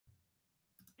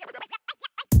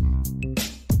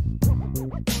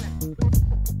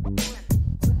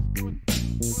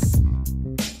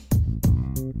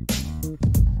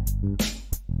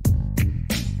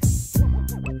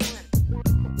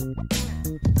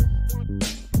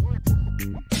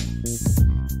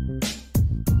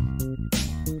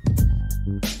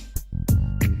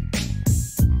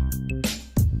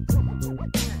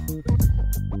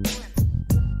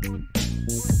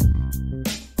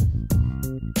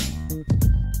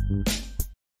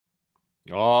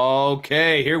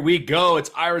Okay, here we go.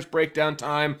 It's Irish breakdown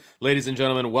time. Ladies and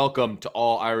gentlemen, welcome to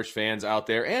all Irish fans out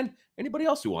there and anybody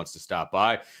else who wants to stop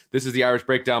by. This is the Irish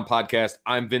Breakdown Podcast.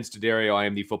 I'm Vince D'Addario. I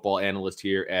am the football analyst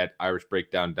here at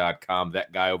irishbreakdown.com.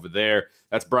 That guy over there,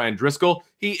 that's Brian Driscoll.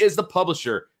 He is the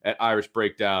publisher at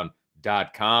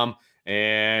irishbreakdown.com.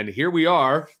 And here we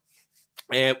are.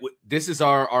 And this is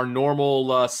our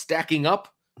normal stacking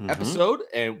up episode.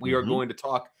 And we are going to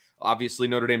talk obviously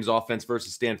Notre Dame's offense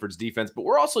versus Stanford's defense, but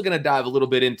we're also going to dive a little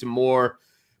bit into more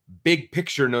big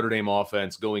picture Notre Dame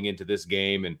offense going into this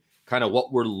game and kind of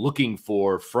what we're looking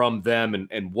for from them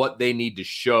and what they need to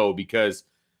show, because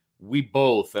we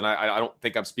both, and I don't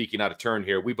think I'm speaking out of turn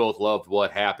here, we both loved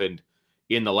what happened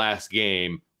in the last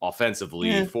game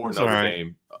offensively for Notre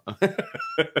Dame.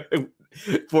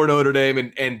 For Notre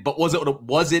Dame, but was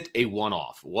it a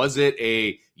one-off? Was it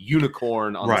a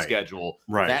unicorn on the schedule?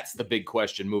 Right. That's the big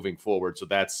question moving forward. So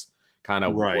that's kind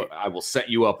of what I will set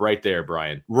you up right there,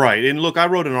 Brian. Right. And look, I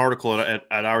wrote an article at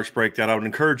Irish Breakdown. I would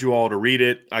encourage you all to read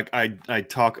it. I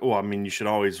talk, well, I mean, you should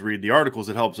always read the articles.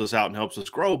 It helps us out and helps us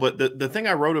grow. But the thing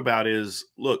I wrote about is,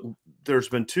 look, there's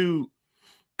been two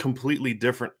completely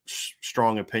different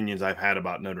strong opinions I've had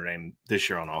about Notre Dame this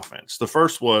year on offense. The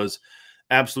first was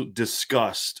absolute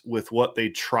disgust with what they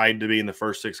tried to be in the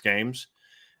first 6 games,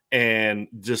 and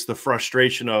just the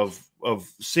frustration of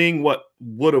seeing what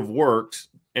would have worked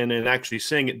and then actually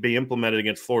seeing it be implemented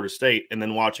against Florida State and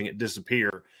then watching it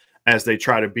disappear as they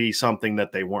try to be something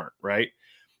that they weren't, right?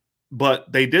 But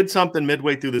they did something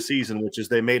midway through the season, which is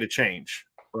they made a change,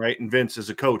 right? And Vince, as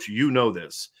a coach, you know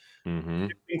this.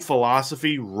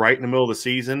 Philosophy right in the middle of the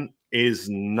season is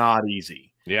not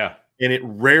easy. Yeah. And it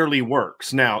rarely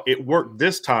works. Now, it worked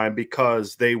this time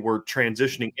because they were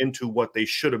transitioning into what they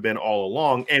should have been all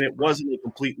along. And it wasn't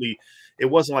it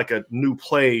wasn't like a new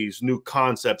plays, new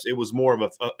concepts. It was more of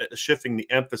a shifting the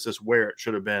emphasis where it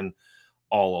should have been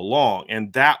all along.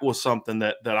 And that was something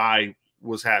that I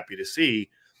was happy to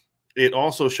see. It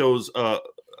also shows a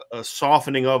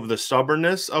softening of the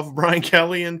stubbornness of Brian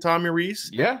Kelly and Tommy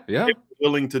Rees. Yeah. They were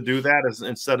willing to do that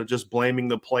instead of just blaming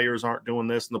the players aren't doing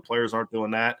this and the players aren't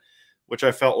doing that, which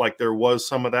I felt like there was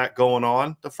some of that going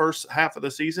on the first half of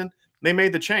the season. They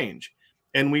made the change,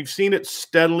 and we've seen it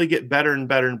steadily get better and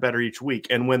better and better each week.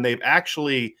 And when they've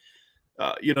actually,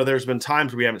 there's been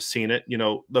times we haven't seen it.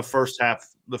 The first half,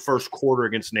 the first quarter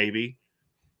against Navy,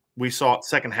 we saw it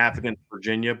second half against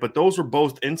Virginia, but those were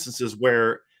both instances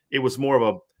where it was more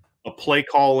of a play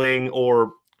calling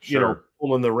or,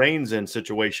 pulling the reins in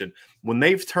situation. When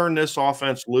they've turned this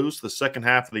offense loose the second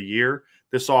half of the year,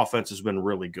 this offense has been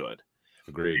really good.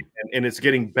 Agreed. And it's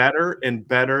getting better and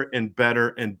better and better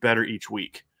and better each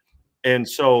week. And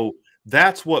so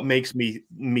that's what makes me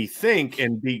think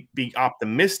and be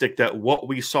optimistic that what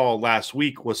we saw last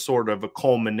week was sort of a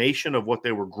culmination of what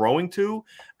they were growing to,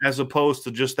 as opposed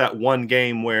to just that one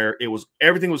game where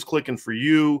everything was clicking for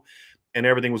you and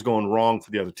everything was going wrong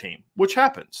for the other team, which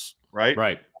happens, right?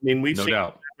 Right. I mean, we've no seen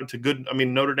doubt. To good. I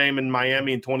mean, Notre Dame and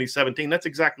Miami in 2017. That's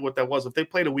exactly what that was. If they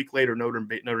played a week later, Notre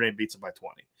Dame beats it by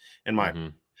 20. In my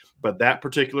opinion. But that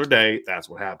particular day, that's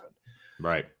what happened.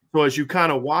 Right. So as you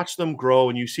kind of watch them grow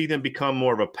and you see them become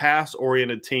more of a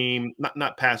pass-oriented team,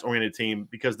 not pass-oriented team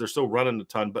because they're still running a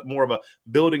ton, but more of a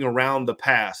building around the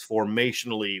pass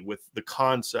formationally with the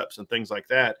concepts and things like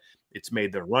that. It's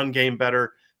made their run game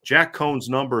better. Jack Cohn's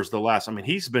numbers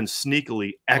he's been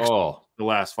sneakily excellent the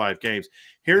last 5 games.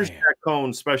 Here's Jack Cohn,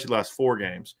 especially the last 4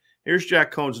 games. Here's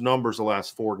Jack Cohn's numbers the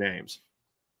last 4 games.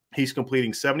 He's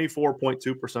completing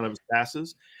 74.2% of his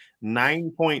passes,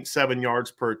 9.7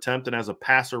 yards per attempt, and has a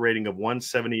passer rating of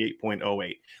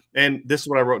 178.08. And this is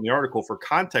what I wrote in the article for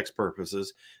context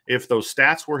purposes. If those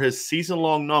stats were his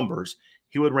season-long numbers,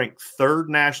 he would rank 3rd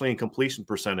nationally in completion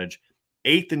percentage,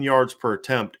 8th in yards per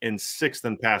attempt, and 6th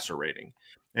in passer rating.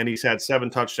 And he's had 7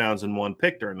 touchdowns and 1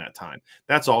 pick during that time.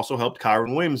 That's also helped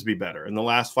Kyron Williams be better. In the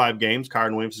last 5 games,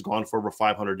 Kyron Williams has gone for over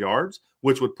 500 yards,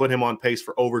 which would put him on pace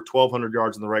for over 1,200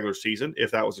 yards in the regular season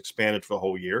if that was expanded for the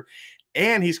whole year.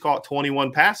 And he's caught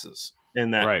 21 passes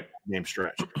in that game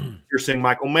stretch. You're seeing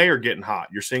Michael Mayer getting hot.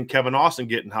 You're seeing Kevin Austin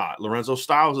getting hot. Lorenzo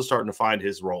Styles is starting to find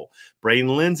his role. Braden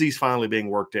Lindsey's finally being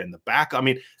worked in. The back,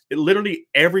 literally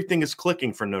everything is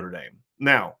clicking for Notre Dame.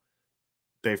 Now,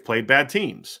 they've played bad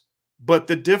teams. But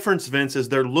the difference, Vince, is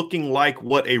they're looking like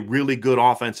what a really good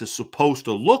offense is supposed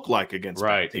to look like against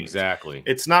bad teams. Exactly.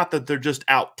 It's not that they're just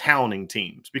out-towning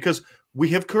teams, because we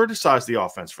have criticized the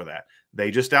offense for that. They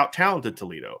just out-talented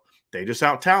Toledo. They just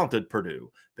out-talented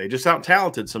Purdue. They just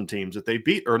out-talented some teams that they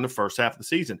beat in the first half of the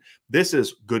season. This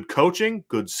is good coaching,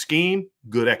 good scheme,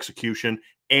 good execution,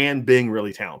 and being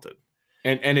really talented.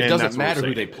 And it doesn't matter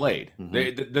who they today. played.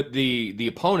 The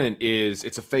opponent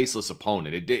it's a faceless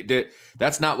opponent.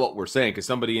 That's not what we're saying, because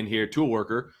somebody in here, tool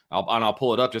worker, I'll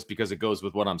pull it up just because it goes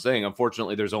with what I'm saying.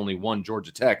 Unfortunately, there's only one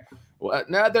Georgia Tech. Well,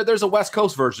 now there's a West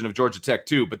Coast version of Georgia Tech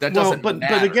too, but that doesn't matter.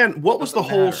 But again, what was the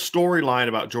whole storyline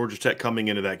about Georgia Tech coming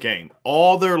into that game?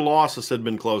 All their losses had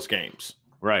been close games.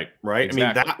 Right. Exactly. I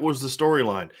mean, that was the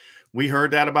storyline. We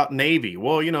heard that about Navy.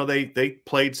 Well, they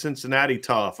played Cincinnati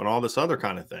tough and all this other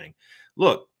kind of thing.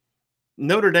 Look,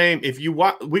 Notre Dame, if you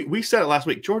watch, we said it last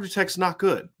week, Georgia Tech's not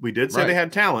good. We did say they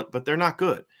had talent, but they're not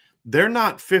good. They're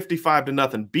not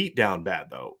 55-0 beat down bad,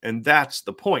 though. And that's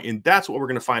the point. And that's what we're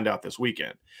going to find out this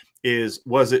weekend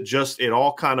was it just it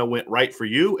all kind of went right for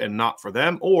you and not for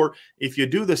them? Or if you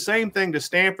do the same thing to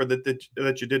Stanford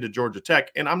that you did to Georgia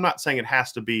Tech, and I'm not saying it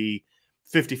has to be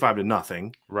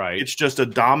 55-0. Right. It's just a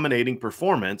dominating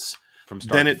performance.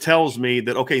 Then it tells me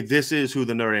that, okay, this is who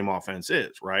the Notre Dame offense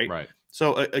is, right? Right.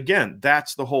 So again,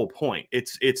 that's the whole point.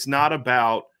 It's not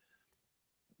about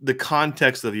the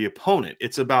context of the opponent.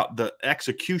 It's about the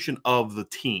execution of the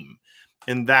team.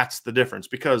 And that's the difference,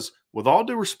 because with all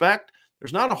due respect,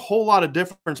 there's not a whole lot of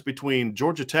difference between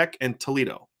Georgia Tech and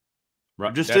Toledo.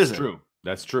 Right. Just That's isn't. true.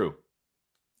 That's true.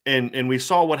 And we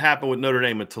saw what happened with Notre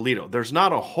Dame and Toledo. There's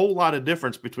not a whole lot of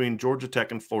difference between Georgia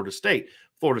Tech and Florida State.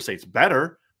 Florida State's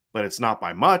better, but it's not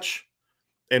by much.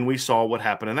 And we saw what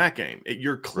happened in that game.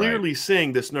 You're clearly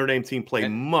seeing this Notre Dame team play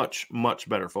much, much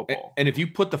better football. And if you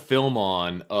put the film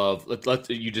on of,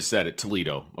 you just said it,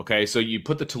 Toledo, okay? So you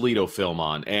put the Toledo film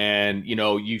on and,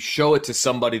 you show it to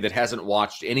somebody that hasn't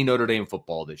watched any Notre Dame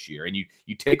football this year, and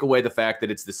you take away the fact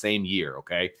that it's the same year,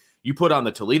 okay? You put on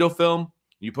the Toledo film,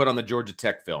 you put on the Georgia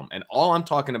Tech film, and all I'm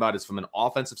talking about is from an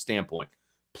offensive standpoint,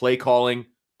 play calling,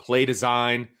 play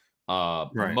design,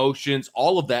 motions,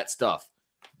 all of that stuff.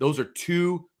 Those are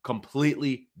two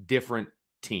completely different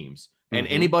teams. And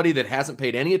anybody that hasn't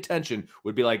paid any attention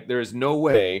would be like, there is no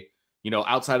way,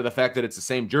 outside of the fact that it's the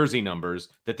same jersey numbers,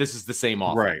 that this is the same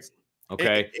offense.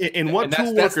 Right. Okay. And what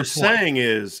Tool Worker's saying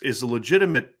is a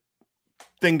legitimate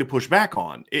thing to push back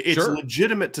on. It's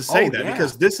legitimate to say that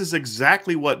because this is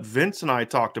exactly what Vince and I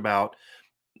talked about,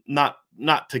 not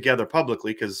together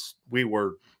publicly because we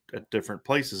were at different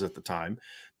places at the time,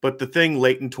 but the thing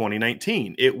late in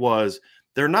 2019, it was,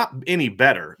 they're not any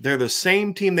better. They're the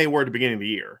same team they were at the beginning of the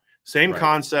year. Same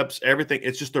concepts, everything.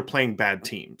 It's just they're playing bad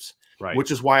teams,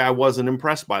 which is why I wasn't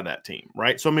impressed by that team,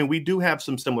 right? So, I mean, we do have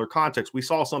some similar context. We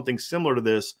saw something similar to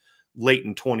this late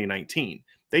in 2019.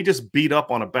 They just beat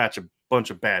up on a bunch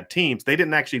of bad teams. They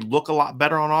didn't actually look a lot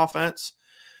better on offense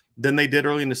than they did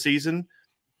early in the season.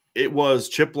 It was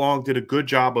Chip Long did a good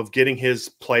job of getting his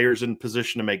players in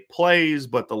position to make plays,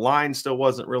 but the line still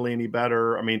wasn't really any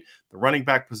better. I mean, the running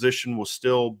back position was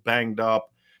still banged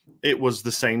up. It was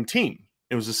the same team.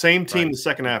 It was the same team in the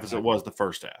second half as it was the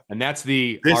first half. And that's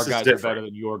our guys are better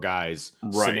than your guys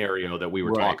scenario that we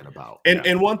were talking about.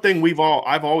 And one thing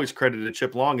I've always credited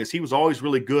Chip Long is he was always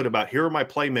really good about, here are my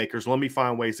playmakers. Let me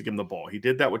find ways to give them the ball. He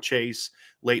did that with Chase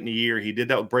late in the year. He did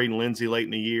that with Braden Lindsey late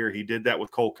in the year. He did that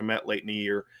with Cole Kmet late in the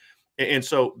year. And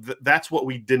so that's what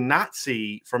we did not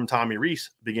see from Tommy Rees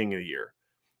beginning of the year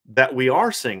that we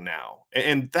are seeing now.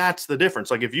 And that's the difference.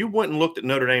 Like if you went and looked at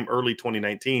Notre Dame early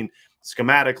 2019,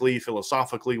 schematically,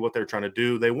 philosophically, what they're trying to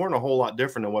do, they weren't a whole lot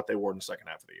different than what they were in the second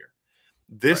half of the year.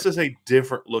 This is a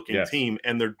different looking team,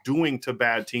 and they're doing to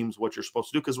bad teams what you're supposed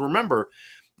to do. Because remember,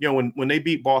 when they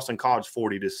beat Boston College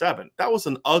 40-7, that was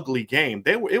an ugly game.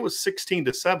 It was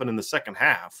 16-7 in the second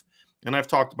half. And I've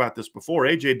talked about this before.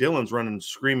 A.J. Dillon's running,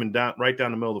 screaming right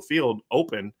down the middle of the field,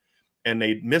 open, and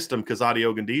they missed him because Adi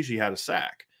Ogundeji had a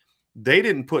sack. They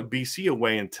didn't put BC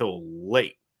away until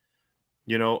late.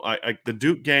 The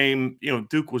Duke game,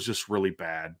 Duke was just really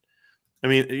bad. I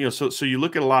mean, so you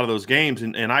look at a lot of those games,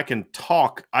 and I can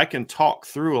talk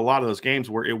through a lot of those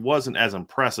games where it wasn't as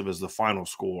impressive as the final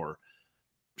score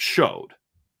showed.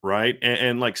 Right.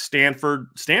 And like Stanford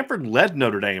led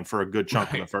Notre Dame for a good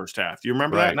chunk of the first half. Do you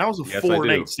remember that? And that was a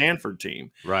 4-8 Stanford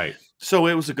team. Right. So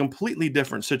it was a completely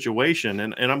different situation.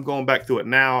 And I'm going back through it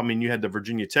now. I mean, you had the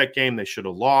Virginia Tech game. They should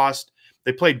have lost.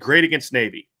 They played great against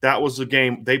Navy. That was a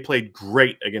game. They played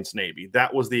great against Navy.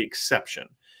 That was the exception.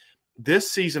 This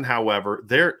season, however,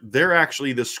 they're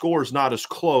actually, the score is not as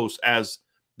close as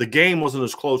the game wasn't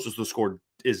as close as the score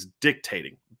is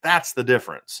dictating. That's the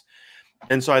difference.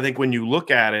 And so I think when you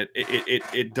look at it,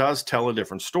 it does tell a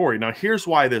different story. Now, here's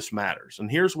why this matters.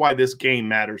 And here's why this game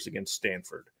matters against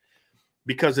Stanford.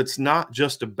 Because it's not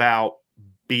just about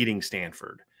beating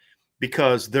Stanford.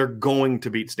 because they're going to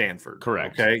beat Stanford.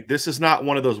 Correct. Okay. This is not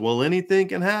one of those, well, anything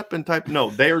can happen type. No,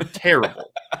 they're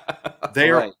terrible.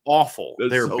 They're awful.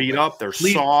 They're so beat bad. up. They're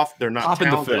Please soft. They're not pop in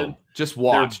the talented. film. Just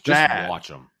watch. They're Just bad. watch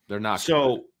them. They're not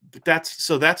so good.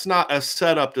 that's not a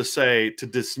setup to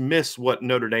dismiss what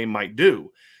Notre Dame might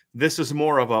do. This is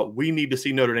more of a, we need to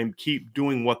see Notre Dame keep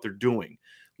doing what they're doing,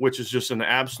 which is just an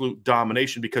absolute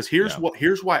domination. Because here's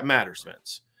why it matters,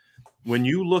 Vince. When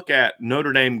you look at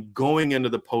Notre Dame going into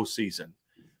the postseason,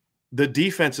 the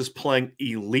defense is playing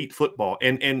elite football.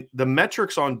 And the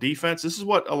metrics on defense, this is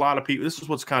what a lot of people, this is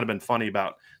what's kind of been funny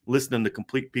about listening to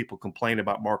complete people complain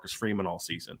about Marcus Freeman all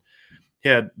season. He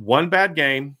had one bad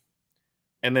game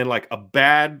and then like a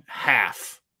bad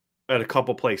half at a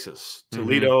couple places.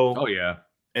 Toledo. Oh, yeah.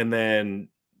 And then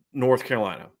North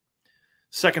Carolina.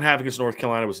 Second half against North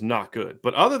Carolina was not good.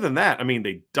 But other than that, I mean,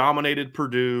 they dominated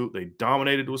Purdue. They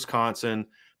dominated Wisconsin.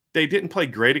 They didn't play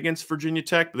great against Virginia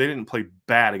Tech, but they didn't play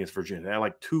bad against Virginia. They had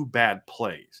like 2 bad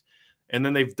plays. And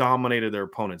then they've dominated their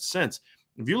opponents since.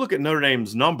 If you look at Notre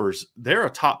Dame's numbers, they're a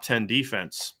top 10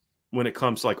 defense when it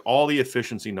comes to like all the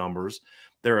efficiency numbers.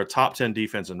 They're a top 10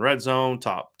 defense in red zone,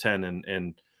 top 10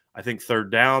 in I think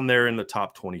third down. They're in the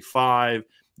top 25.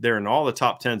 They're in all the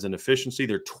top 10s in efficiency.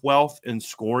 They're 12th in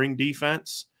scoring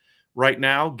defense right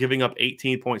now, giving up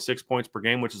 18.6 points per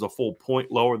game, which is a full point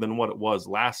lower than what it was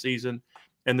last season.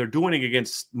 And they're doing it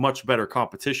against much better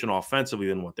competition offensively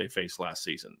than what they faced last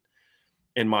season,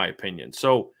 in my opinion.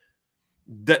 So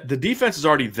the defense is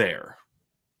already there,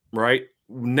 right?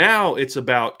 Now it's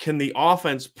about, can the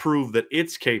offense prove that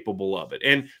it's capable of it?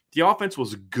 And the offense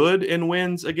was good in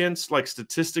wins against, like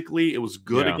statistically, it was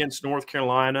good against North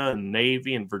Carolina and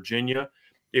Navy and Virginia.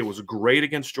 It was great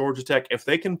against Georgia Tech. If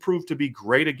they can prove to be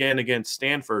great again against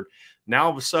Stanford, now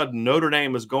all of a sudden Notre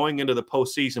Dame is going into the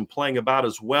postseason playing about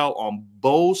as well on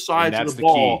both sides of the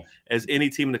ball as any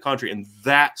team in the country. And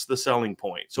that's the selling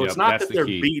point. So it's not that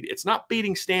it's not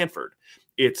beating Stanford.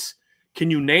 It's, can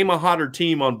you name a hotter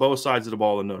team on both sides of the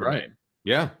ball than Notre Dame?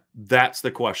 Yeah. That's the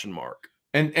question mark.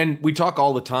 And we talk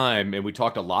all the time, and we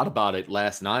talked a lot about it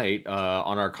last night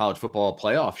on our college football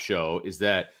playoff show, is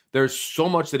that there's so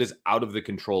much that is out of the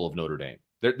control of Notre Dame.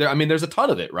 I mean, there's a ton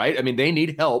of it, right? I mean, they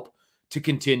need help to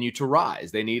continue to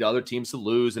rise. They need other teams to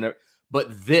lose.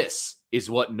 But this is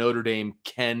what Notre Dame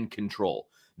can control.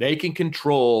 They can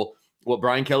control what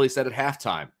Brian Kelly said at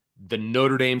halftime, the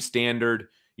Notre Dame standard,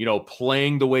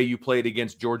 playing the way you played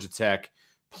against Georgia Tech,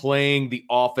 playing the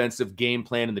offensive game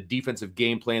plan and the defensive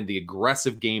game plan, the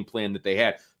aggressive game plan that they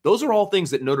had. Those are all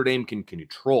things that Notre Dame can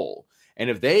control.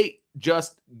 And if they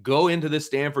just go into this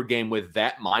Stanford game with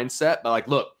that mindset, but like,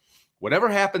 look, whatever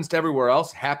happens to everywhere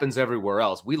else happens everywhere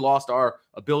else. We lost our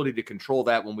ability to control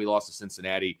that when we lost to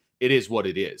Cincinnati. It is what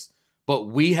it is. But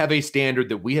we have a standard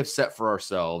that we have set for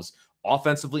ourselves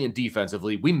offensively and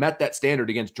defensively. We met that standard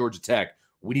against Georgia Tech.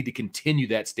 We need to continue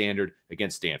that standard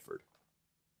against Stanford.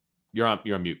 You're on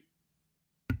mute.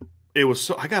 It was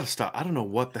so, I got to stop. I don't know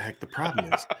what the heck the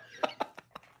problem is.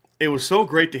 It was so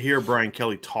great to hear Brian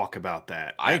Kelly talk about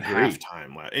that. I agree.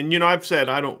 Halftime. And, I've said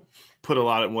I don't put a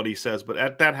lot in what he says, but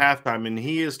at that halftime, and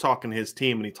he is talking to his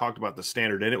team, and he talked about the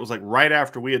standard, and it was like right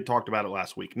after we had talked about it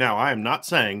last week. Now, I am not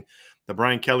saying that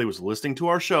Brian Kelly was listening to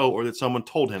our show or that someone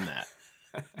told him that.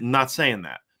 I'm not saying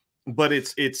that. But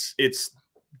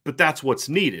but that's what's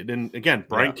needed. And again,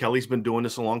 Brian Kelly's been doing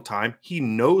this a long time. He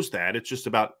knows that. It's just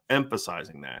about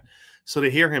emphasizing that. So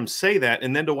to hear him say that,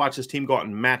 and then to watch his team go out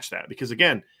and match that, because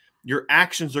again, your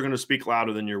actions are going to speak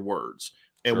louder than your words.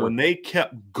 And when they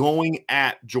kept going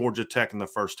at Georgia Tech in the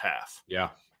first half,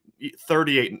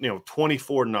 38, 24-0,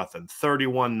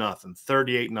 31-0,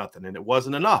 38-0, and it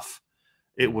wasn't enough.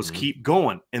 It was keep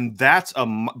going. And that's the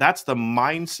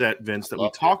mindset, Vince, that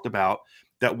we talked about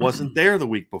that wasn't there the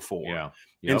week before. Yep.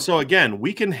 And so again,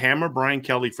 we can hammer Brian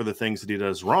Kelly for the things that he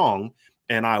does wrong,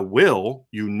 and I will,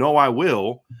 I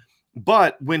will.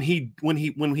 But when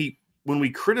we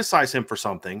criticize him for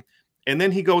something and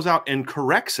then he goes out and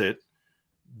corrects it,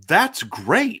 that's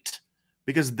great,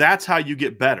 because that's how you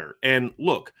get better. And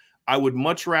look, I would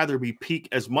much rather be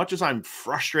as much as I'm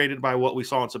frustrated by what we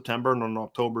saw in September and on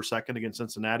October 2nd against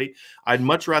Cincinnati, I'd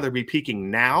much rather be peaking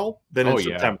now than in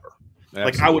September.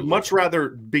 Absolutely. Like, I would much rather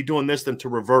be doing this than to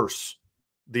reverse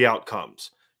the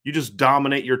outcomes. You just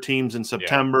dominate your teams in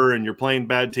September and you're playing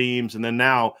bad teams. And then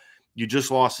now you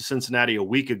just lost to Cincinnati a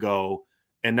week ago,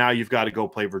 and now you've got to go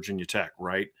play Virginia Tech,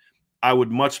 right? I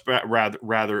would much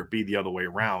rather it be the other way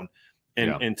around.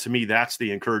 And to me, that's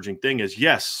the encouraging thing is,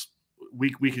 yes,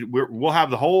 we'll have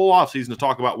the whole offseason to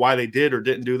talk about why they did or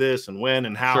didn't do this and when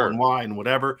and how and why and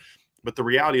whatever. But the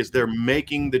reality is they're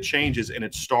making the changes and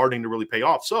it's starting to really pay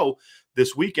off. So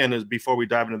this weekend, is before we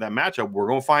dive into that matchup, we're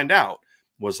going to find out.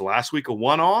 Was last week a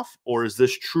one-off, or is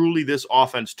this truly this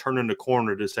offense turning the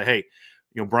corner to say, hey,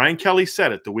 Brian Kelly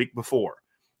said it the week before.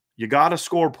 You got to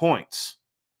score points,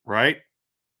 right?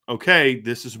 Okay,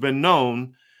 this has been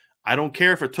known. I don't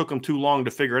care if it took him too long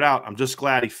to figure it out. I'm just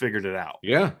glad he figured it out.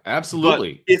 Yeah,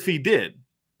 absolutely. But if he did,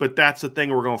 but that's the thing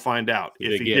we're going to find out.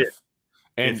 If he did.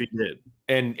 And if he did.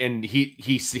 And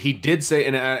he did say,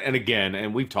 and again,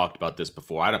 and we've talked about this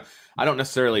before. I don't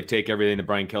necessarily take everything that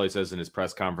Brian Kelly says in his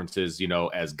press conferences,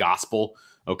 as gospel.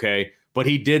 Okay. But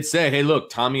he did say, hey, look,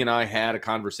 Tommy and I had a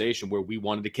conversation where we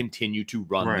wanted to continue to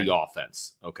run the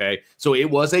offense. Okay. So it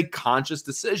was a conscious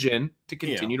decision to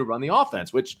continue to run the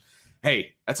offense, which,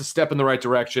 hey, that's a step in the right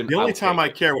direction. The only time I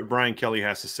care what Brian Kelly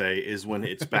has to say is when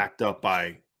it's backed up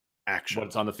by action.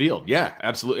 What's on the field. Yeah,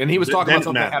 absolutely. And he was talking about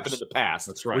something that happened in the past.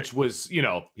 That's right. Which was, he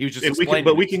was just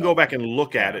explaining. We can go back and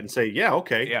look at it and say,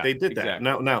 they did that.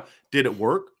 Now, did it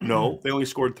work? No. They only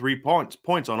scored 3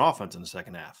 points on offense in the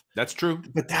second half. That's true.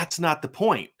 But that's not the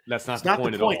point. That's not the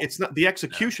point at all. It's not the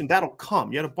execution. That'll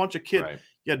come. You had a bunch of kids.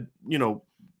 Right.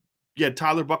 You had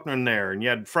Tyler Buckner in there, and you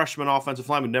had freshman offensive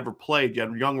linemen never played. You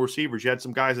had young receivers. You had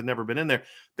some guys that never been in there.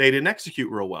 They didn't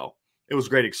execute real well. It was a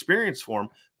great experience for them,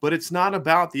 but it's not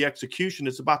about the execution.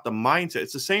 It's about the mindset.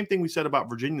 It's the same thing we said about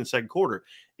Virginia in the second quarter.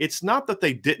 It's not that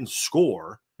they didn't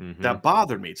score that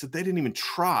bothered me. It's that they didn't even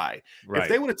try. Right. If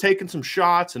they would have taken some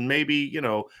shots and maybe,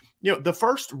 the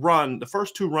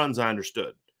first 2 runs I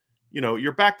understood.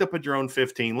 You're backed up at your own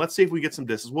 15. Let's see if we get some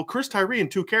distance. Well, Chris Tyree in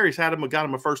 2 carries got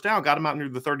him a first down, got him out near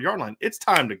the 30-yard line. It's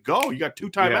time to go. You got 2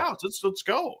 timeouts. Let's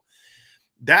go.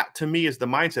 That, to me, is the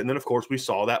mindset. And then, of course, we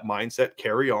saw that mindset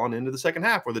carry on into the second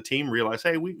half where the team realized,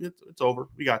 hey, it's over.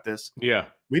 We got this. Yeah.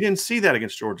 We didn't see that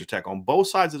against Georgia Tech on both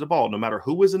sides of the ball. No matter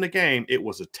who was in the game, it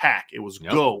was attack. It was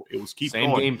go. It was keep going.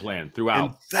 Same game plan throughout.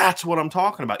 And that's what I'm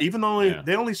talking about. Even though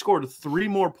they only scored 3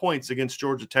 more points against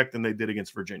Georgia Tech than they did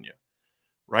against Virginia.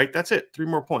 Right? That's it. 3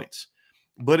 more points.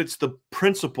 But it's the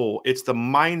principle. It's the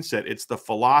mindset. It's the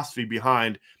philosophy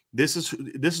behind this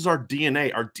is our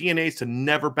DNA. Our DNA is to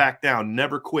never back down,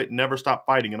 never quit, never stop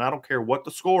fighting. And I don't care what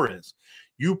the score is.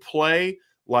 You play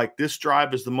like this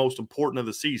drive is the most important of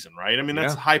the season, right? I mean,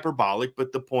 that's hyperbolic,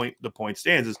 but the point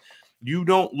stands is you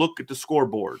don't look at the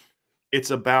scoreboard.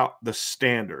 It's about the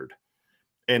standard.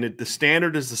 And the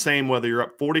standard is the same whether you're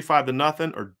up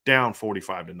 45-0 or down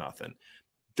 45-0.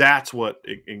 That's what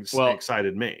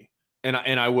excited me. And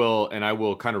I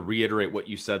will kind of reiterate what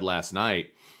you said last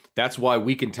night. That's why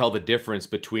we can tell the difference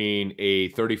between a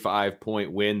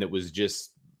 35-point win that was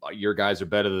just your guys are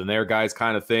better than their guys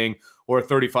kind of thing, or a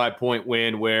 35-point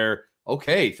win where,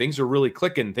 okay, things are really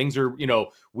clicking. Things are,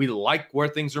 we like where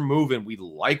things are moving. We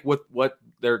like what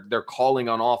they're calling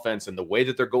on offense and the way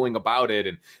that they're going about it.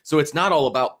 And so it's not all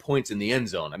about points in the end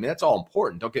zone. I mean, that's all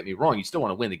important. Don't get me wrong. You still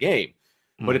want to win the game,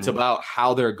 but it's about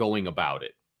how they're going about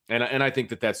it. And I think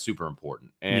that that's super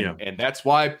important. And that's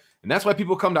why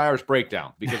people come to Irish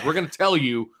Breakdown, because we're going to tell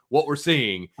you what we're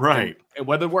seeing, right? And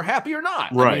whether we're happy or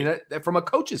not, right? I mean, that from a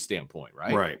coach's standpoint,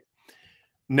 right? Right.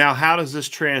 Now, how does this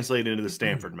translate into the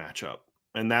Stanford matchup?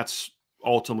 And that's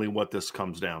ultimately what this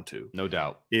comes down to. No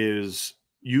doubt. Is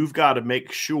you've got to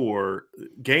make sure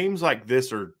games like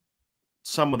this are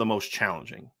some of the most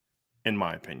challenging, in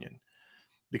my opinion,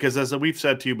 because as we've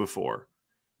said to you before,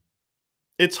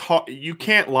 it's hard. You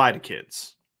can't lie to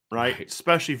kids. Right?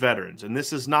 Especially veterans. And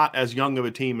this is not as young of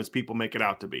a team as people make it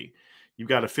out to be. You've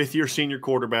got a 5th-year senior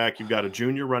quarterback. You've got a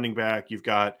junior running back. You've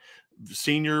got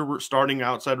senior starting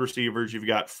outside receivers. You've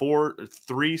got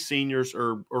 3 seniors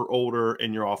or older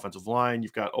in your offensive line.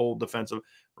 You've got old defensive,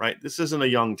 right? This isn't a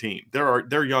young team.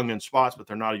 They're young in spots, but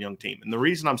they're not a young team. And the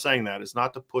reason I'm saying that is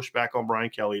not to push back on Brian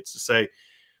Kelly. It's to say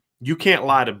you can't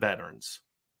lie to veterans.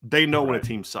 They know when a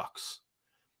team sucks.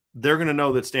 They're going to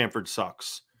know that Stanford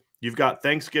sucks. You've got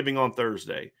Thanksgiving on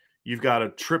Thursday. You've got a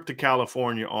trip to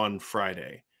California on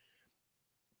Friday.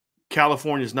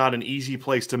 California is not an easy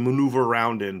place to maneuver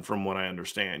around in, from what I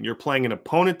understand. You're playing an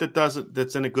opponent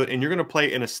that's in a good, and you're going to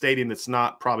play in a stadium that's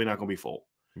probably not going to be full.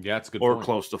 Yeah, it's a good or point.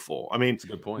 Close to full. I mean, it's a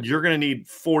good point. You're going to need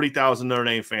 40,000 Notre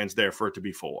Dame fans there for it to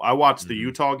be full. I watched the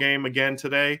Utah game again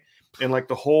today, and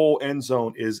the whole end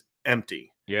zone is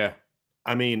empty. Yeah,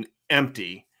 I mean,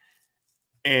 empty.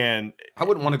 And I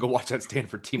wouldn't want to go watch that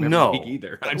Stanford team every week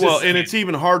either. And it's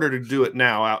even harder to do it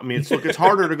now. I mean, it's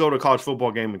harder to go to a college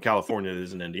football game in California than it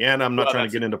is in Indiana. I'm not trying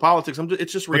to get into politics.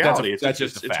 It's just reality.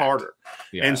 It's harder.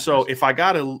 Yeah, and so if I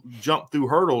got to jump through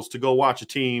hurdles to go watch a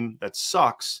team that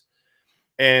sucks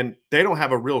and they don't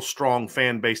have a real strong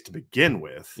fan base to begin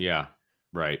with. Yeah,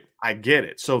 right. I get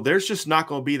it. So there's just not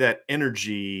going to be that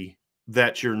energy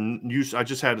that I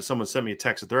just had someone send me a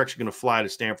text that they're actually going to fly to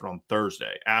Stanford on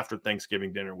Thursday after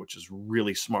Thanksgiving dinner, which is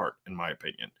really smart in my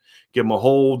opinion. Give them a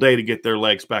whole day to get their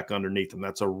legs back underneath them.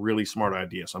 That's a really smart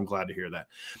idea. So I'm glad to hear that.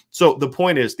 So the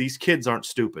point is, these kids aren't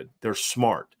stupid. They're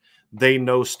smart. They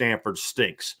know Stanford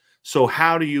stinks. So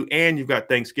and you've got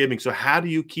Thanksgiving. So how do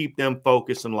you keep them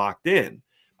focused and locked in,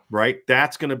 right?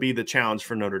 That's going to be the challenge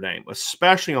for Notre Dame,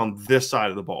 especially on this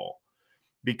side of the ball.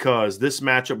 Because this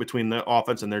matchup between the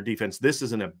offense and their defense, this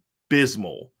is an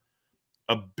abysmal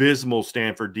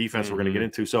Stanford defense we're going to get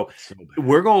into. So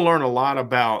we're going to learn a lot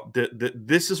about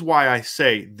this is why I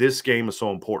say this game is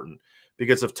so important.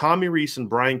 Because if Tommy Rees and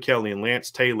Brian Kelly and Lance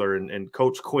Taylor and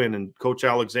Coach Quinn and Coach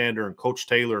Alexander and Coach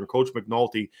Taylor and Coach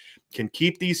McNulty can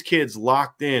keep these kids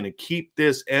locked in and keep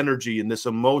this energy and this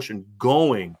emotion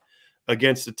going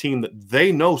against a team that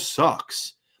they know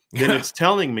sucks, then it's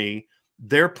telling me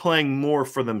they're playing more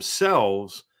for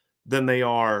themselves than they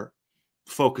are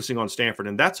focusing on Stanford.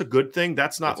 And that's a good thing.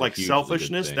 That's not like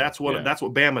selfishness. That's what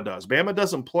Bama does. Bama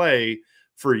doesn't play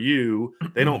for you.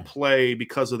 They don't play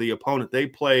because of the opponent. They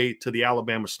play to the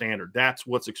Alabama standard. That's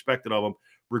what's expected of them,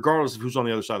 regardless of who's on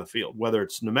the other side of the field, whether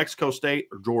it's New Mexico State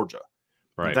or Georgia.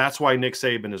 Right. That's why Nick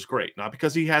Saban is great. Not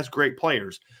because he has great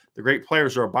players. The great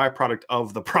players are a byproduct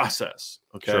of the process.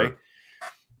 Okay. Sure.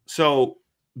 So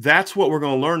that's what we're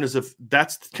going to learn, is if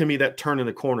that's, to me, that turn in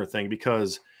the corner thing,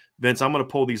 because Vince, I'm going to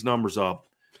pull these numbers up.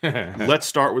 Let's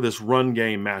start with this run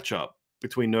game matchup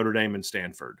between Notre Dame and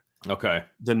Stanford. Okay.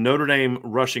 The Notre Dame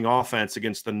rushing offense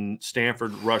against the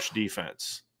Stanford rush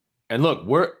defense. And look,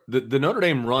 the Notre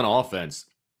Dame run offense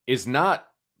is not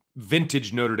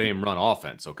vintage Notre Dame run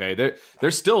offense. Okay.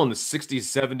 They're still in the 60s,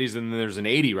 70s, and there's an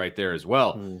 80 right there as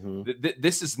well.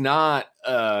 This is not,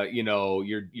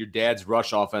 your dad's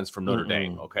rush offense from Notre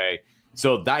Dame. Okay.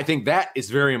 So I think that is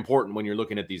very important when you're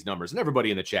looking at these numbers, and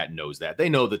everybody in the chat knows that. They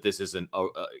know that this isn't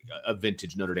a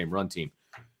vintage Notre Dame run team,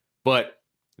 but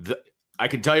I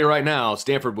can tell you right now,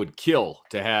 Stanford would kill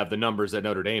to have the numbers that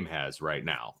Notre Dame has right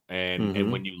now.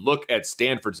 And when you look at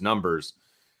Stanford's numbers,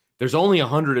 there's only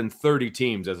 130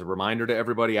 teams, as a reminder to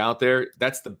everybody out there.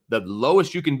 That's the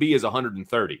lowest you can be is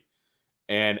 130.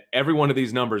 And every one of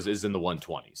these numbers is in the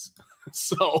 120s.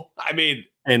 So, I mean.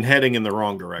 And heading in the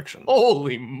wrong direction.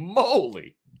 Holy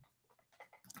moly.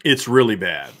 It's really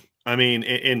bad. I mean,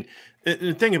 and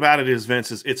the thing about it is, Vince,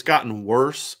 is it's gotten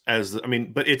worse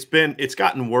but it's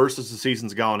gotten worse as the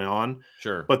season's gone on.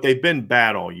 Sure. But they've been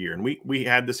bad all year. And we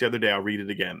had this the other day. I'll read it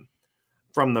again.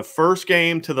 From the first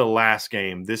game to the last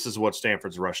game, this is what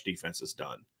Stanford's rush defense has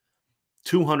done.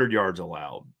 200 yards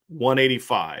allowed,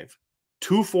 185,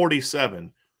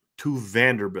 247 to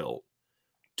Vanderbilt,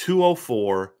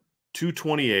 204,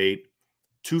 228,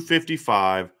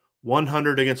 255,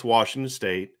 100 against Washington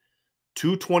State,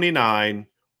 229,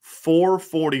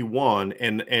 441,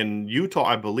 and Utah,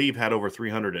 I believe, had over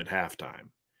 300 at halftime.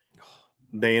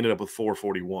 They ended up with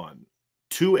 441,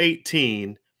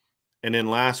 218, and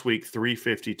then last week,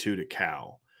 352 to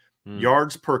Cal.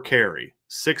 Yards per carry,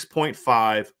 6.5,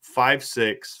 5.6,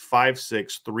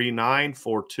 5.6, 3.9,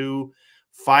 4.2,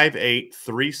 5.8,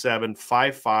 3.7,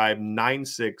 5.5,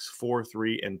 9.6,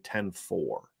 4.3, and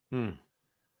 10.4.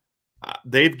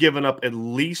 They've given up at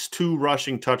least 2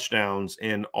 rushing touchdowns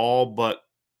in all but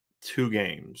 2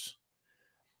 games.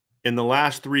 In the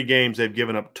last 3 games, they've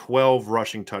given up 12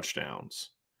 rushing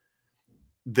touchdowns.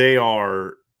 They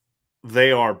are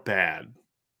bad.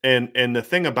 And the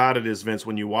thing about it is, Vince,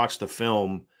 when you watch the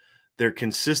film, they're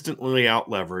consistently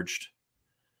out-leveraged.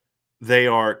 They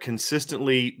are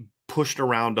consistently pushed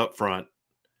around up front,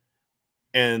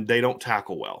 and they don't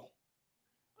tackle well.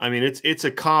 I mean, it's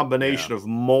a combination of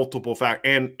multiple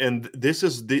factors. And this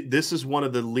is one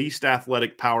of the least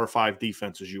athletic Power 5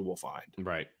 defenses you will find.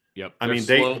 Right. Yep.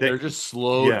 They're just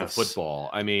slow to the football.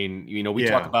 I mean, we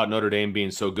talk about Notre Dame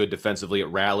being so good defensively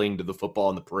at rallying to the football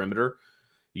on the perimeter.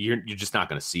 You're just not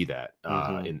going to see that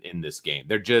in this game.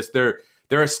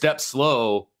 They're a step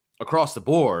slow across the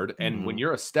board, and when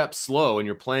you're a step slow and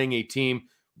you're playing a team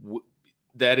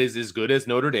that is as good as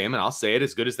Notre Dame, and I'll say it,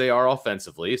 as good as they are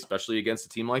offensively, especially against a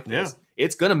team like this,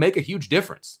 it's going to make a huge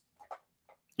difference.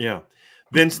 Yeah,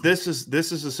 Vince, this is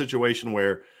a situation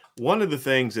where one of the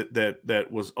things that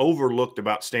was overlooked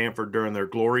about Stanford during their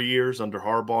glory years under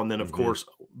Harbaugh, and then of course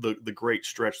the great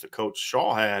stretch that Coach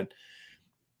Shaw had,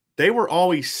 they were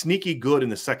always sneaky good in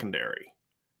the secondary,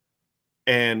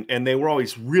 and they were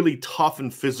always really tough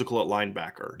and physical at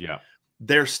linebacker. Yeah.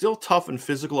 They're still tough and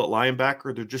physical at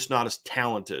linebacker. They're just not as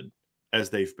talented as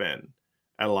they've been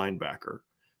at linebacker.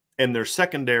 And their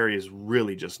secondary is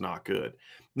really just not good.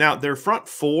 Now, their front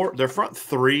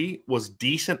 3 was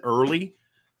decent early,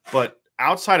 but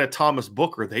outside of Thomas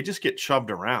Booker, they just get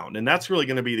shoved around. And that's really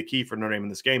going to be the key for Notre Dame in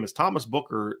this game is Thomas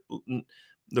Booker.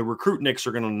 The recruit Knicks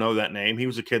are going to know that name. He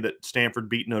was a kid that Stanford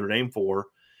beat Notre Dame for.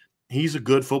 He's a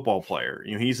good football player.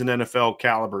 He's an NFL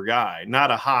caliber guy, not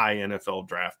a high NFL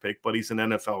draft pick, but he's an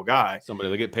NFL guy. Somebody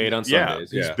that get paid on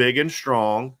Sundays. He's big and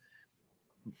strong.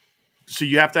 So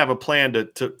you have to have a plan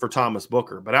for Thomas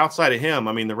Booker. But outside of him,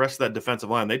 I mean, the rest of that defensive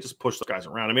line, they just push the guys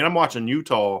around. I mean, I'm watching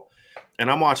Utah and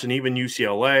I'm watching even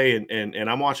UCLA and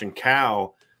I'm watching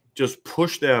Cal just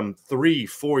push them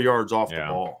 3-4 yards off the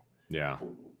ball. Yeah.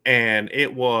 And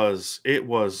it was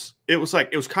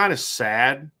kind of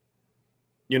sad.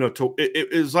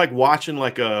 It was like watching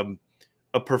like a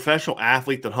professional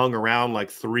athlete that hung around like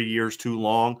 3 years too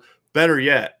long. Better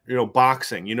yet,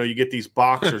 boxing. You get these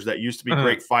boxers that used to be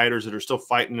great fighters that are still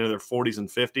fighting in their 40s and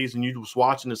 50s, and you just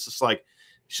watching it's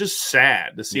just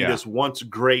sad to see this once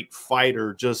great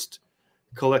fighter just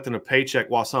collecting a paycheck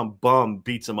while some bum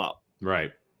beats him up.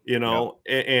 Right.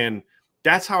 And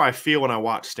that's how I feel when I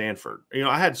watch Stanford.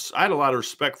 I had a lot of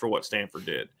respect for what Stanford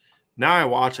did. Now I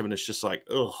watch them and it's just like,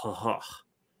 ugh.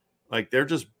 Like they're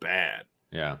just bad.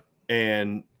 Yeah.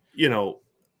 And,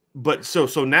 but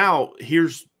so now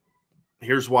here's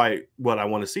what I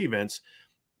want to see, Vince.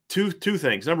 Two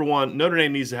things. Number one, Notre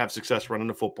Dame needs to have success running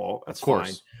the football. That's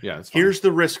fine. Yeah, that's fine. Here's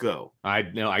the risk, though.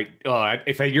 If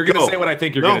you're going to say what I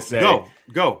think you're going to say,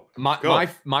 go.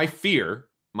 My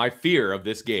fear of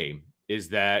this game is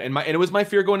that, and it was my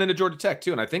fear going into Georgia Tech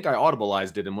too, and I think I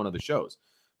audibleized it in one of the shows.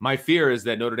 My fear is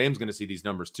that Notre Dame's going to see these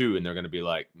numbers too, and they're going to be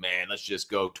like, man, let's just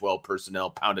go 12 personnel,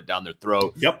 pound it down their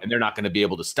throat, and they're not going to be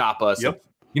able to stop us. Yep.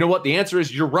 You know what? The answer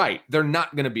is you're right. They're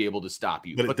not going to be able to stop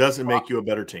you. But it doesn't make you a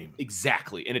better team.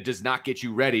 Exactly. And it does not get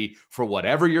you ready for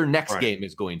whatever your next game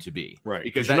is going to be. Right.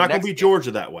 Because you're not going to beat Georgia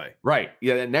that way. Right.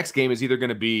 Yeah. That next game is either going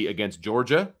to be against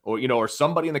Georgia or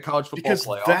somebody in the college football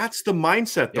playoff. Because that's the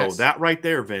mindset, though. Yes. That right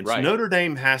there, Vince. Right. Notre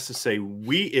Dame has to say,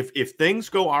 if things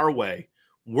go our way,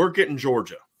 we're getting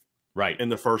Georgia. Right. In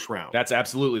the first round. That's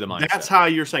absolutely the mindset. That's how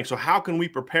you're saying. So how can we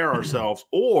prepare ourselves?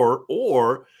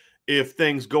 Or if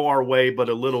things go our way, but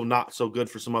a little not so good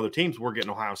for some other teams, we're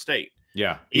getting Ohio State.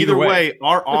 Yeah. Either way,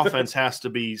 our offense has to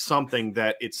be something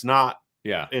that it's not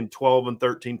in 12 and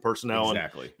 13 personnel.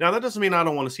 Exactly. And now, that doesn't mean I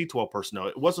don't want to see 12 personnel.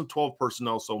 It wasn't 12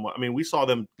 personnel so much. I mean, we saw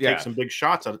them take some big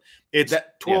shots at it. It's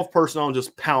 12 personnel and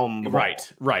just pound the ball.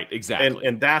 Right. Exactly.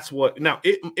 And that's what – now,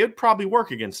 it'd probably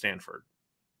work against Stanford.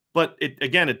 But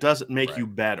it doesn't make you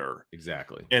better.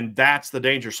 Exactly. And that's the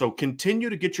danger. So continue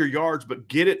to get your yards, but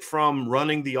get it from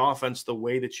running the offense the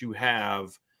way that you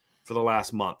have for the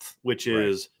last month, which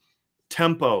is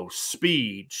tempo,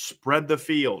 speed, spread the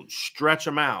field, stretch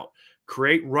them out,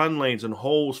 create run lanes and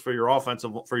holes for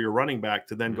your running back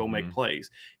to then go make plays.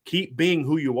 Keep being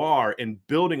who you are and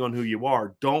building on who you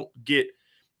are. Don't get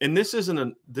 – and this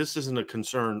isn't a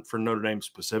concern for Notre Dame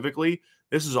specifically.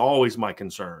 This is always my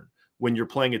concern when you're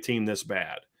playing a team this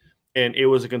bad. And it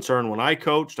was a concern when I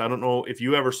coached. I don't know if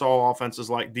you ever saw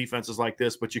defenses like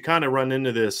this, but you kind of run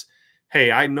into this,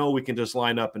 hey, I know we can just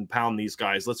line up and pound these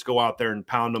guys. Let's go out there and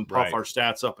pound them, puff our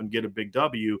stats up and get a big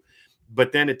W.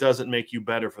 But then it doesn't make you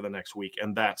better for the next week,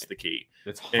 and that's the key.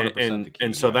 That's 100% the key.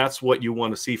 And so that's what you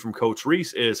want to see from Coach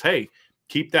Reese is, hey,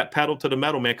 keep that pedal to the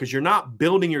metal, man, because you're not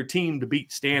building your team to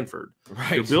beat Stanford.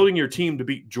 Right. You're building your team to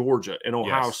beat Georgia and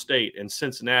Ohio State and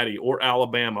Cincinnati or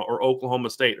Alabama or Oklahoma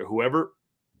State or whoever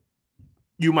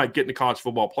you might get in the college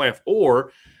football playoff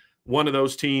or one of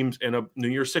those teams in a New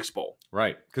Year's Six Bowl.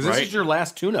 Right. Because this is your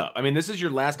last tune-up. I mean, this is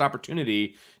your last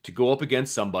opportunity to go up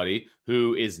against somebody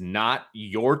who is not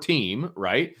your team,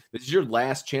 right? This is your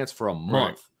last chance for a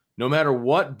month. Right. No matter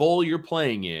what bowl you're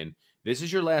playing in, this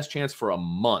is your last chance for a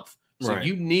month. So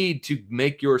you need to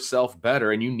make yourself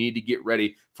better, and you need to get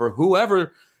ready for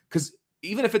whoever, because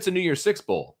even if it's a New Year's Six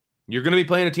Bowl, you're going to be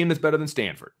playing a team that's better than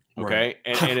Stanford. Okay.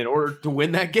 Right. And in order to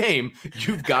win that game,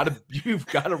 you've got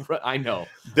to, I know.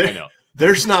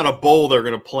 There's not a bowl they're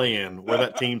going to play in where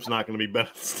that team's not going to be better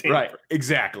than Stanford. Right.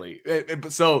 Exactly.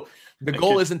 So the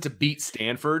goal isn't to beat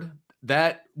Stanford.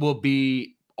 That will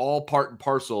be all part and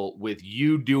parcel with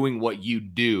you doing what you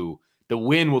do. The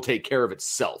win will take care of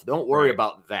itself. Don't worry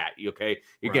about that. Okay.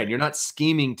 Again, you're not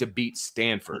scheming to beat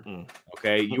Stanford.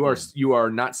 Okay. You are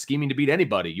not scheming to beat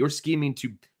anybody. You're scheming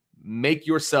to make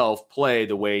yourself play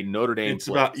the way Notre Dame plays. It's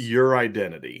about your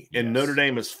identity. And Notre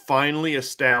Dame has finally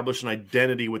established an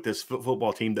identity with this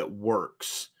football team that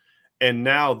works. And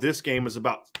now this game is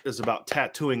about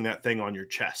tattooing that thing on your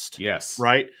chest. Yes.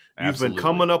 Right? Absolutely. You've been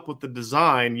coming up with the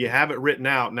design. You have it written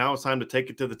out. Now it's time to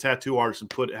take it to the tattoo artist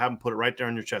and have them put it right there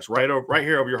on your chest, right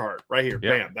here over your heart, right here.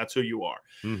 Yep. Bam. That's who you are.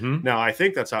 Mm-hmm. Now, I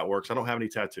think that's how it works. I don't have any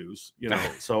tattoos,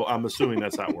 so I'm assuming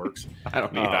that's how it works. I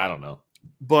don't either. I don't know.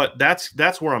 But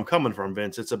that's where I'm coming from,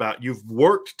 Vince. It's about you've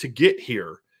worked to get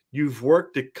here. You've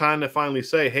worked to kind of finally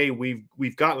say, hey, we've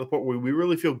gotten to the point where we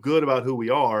really feel good about who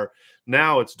we are.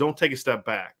 Now it's don't take a step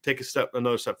back, take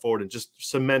another step forward, and just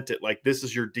cement it like this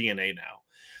is your DNA now.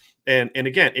 And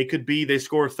again, it could be they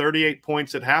score 38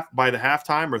 points by the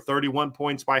halftime or 31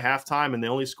 points by halftime, and they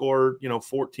only score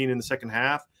 14 in the second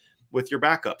half with your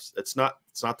backups. It's not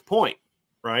the point,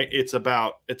 right? It's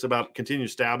about continuing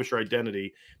to establish your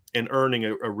identity and earning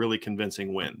a really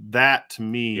convincing win. That to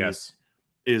me, yes,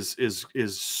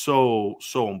 is so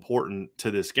important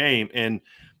to this game. And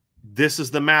this is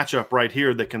the matchup right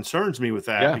here that concerns me with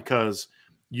that, because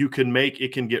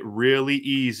it can get really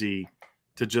easy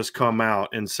to just come out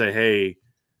and say, hey,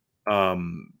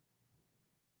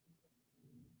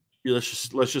 let's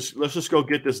just go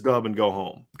get this dub and go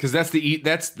home. Because that's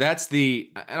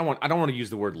the I don't want to use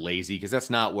the word lazy, because that's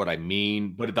not what I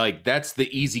mean, but like that's the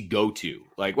easy go-to.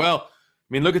 Like, well,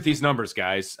 I mean, look at these numbers,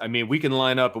 guys. I mean, we can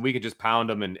line up and we can just pound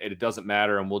them and it doesn't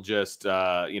matter. And we'll just,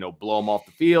 blow them off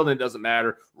the field and it doesn't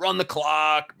matter. Run the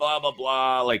clock, blah, blah,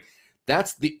 blah. Like,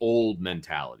 that's the old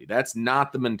mentality. That's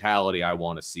not the mentality I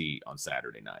want to see on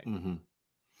Saturday night. Mm-hmm.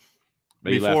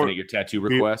 Are you laughing at your tattoo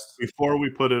request? Before we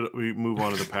move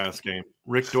on to the pass game,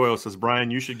 Rick Doyle says, Brian,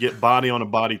 you should get body on a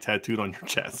body tattooed on your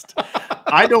chest.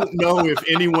 I don't know if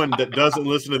anyone that doesn't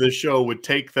listen to this show would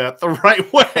take that the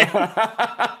right way.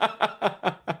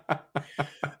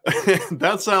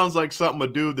 That sounds like something a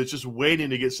dude that's just waiting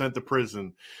to get sent to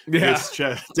prison. Yeah.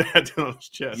 Tattooed on his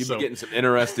chest. You'd be getting some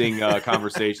interesting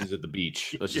conversations at the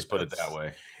beach. Let's just put it that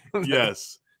way.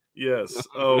 Yes.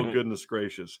 Oh, goodness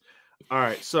gracious. All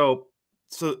right. So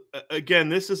again,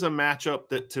 this is a matchup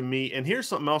that to me, and here's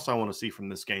something else I want to see from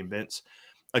this game, Vince.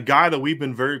 A guy that we've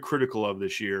been very critical of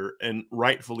this year, and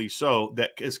rightfully so,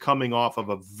 that is coming off of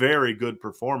a very good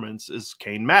performance is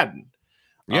Kane Madden.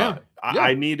 Yeah.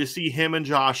 I need to see him and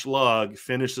Josh Lugg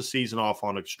finish the season off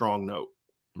on a strong note.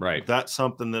 Right. That's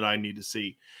something that I need to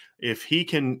see. If he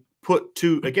can put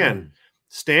again,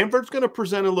 Stanford's going to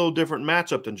present a little different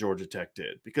matchup than Georgia Tech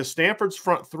did, because Stanford's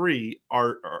front three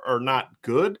are not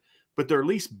good, but they're at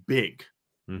least big.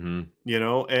 Mm-hmm.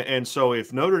 And so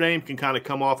if Notre Dame can kind of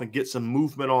come off and get some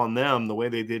movement on them the way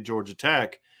they did Georgia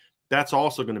Tech, that's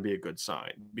also going to be a good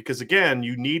sign, because again,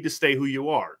 you need to stay who you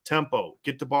are. Tempo,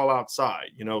 get the ball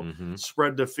outside,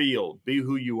 spread the field, be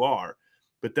who you are.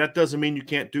 But that doesn't mean you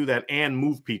can't do that and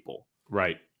move people.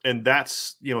 Right. And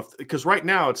that's, because right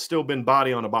now it's still been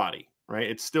body on a body, right?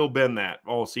 It's still been that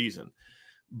all season.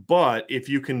 But if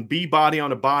you can be body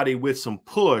on a body with some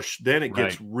push, then it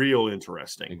gets real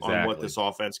interesting on what this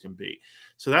offense can be.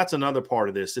 So that's another part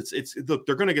of this. Look,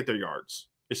 they're going to get their yards.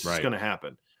 It's just going to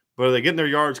happen. But are they getting their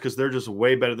yards because they're just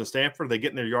way better than Stanford? Are they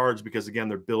getting their yards because, again,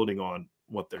 they're building on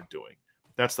what they're doing?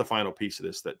 That's the final piece of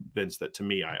this, that Vince, that to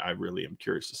me, I really am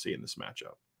curious to see in this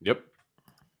matchup. Yep.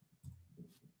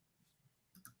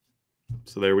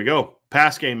 So there we go.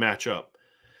 Pass game matchup.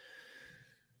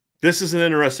 This is an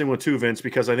interesting one too, Vince,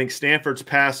 because I think Stanford's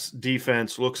pass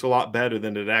defense looks a lot better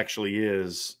than it actually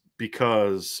is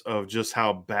because of just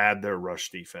how bad their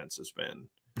rush defense has been.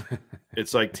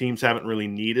 It's like teams haven't really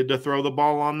needed to throw the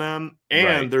ball on them,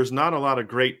 and there's not a lot of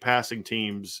great passing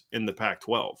teams in the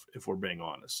Pac-12, if we're being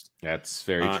honest. That's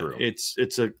very true.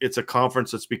 It's a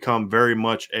conference that's become very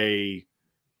much a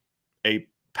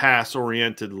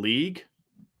pass-oriented league,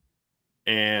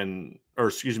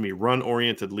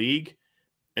 run-oriented league.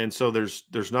 And so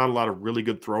there's not a lot of really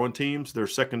good throwing teams. Their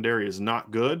secondary is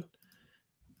not good.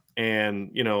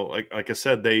 And, like I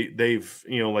said, they've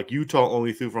like Utah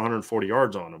only threw for 140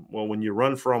 yards on them. Well, when you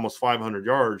run for almost 500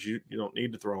 yards, you don't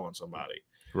need to throw on somebody.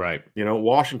 Right.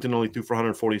 Washington only threw for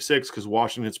 146 because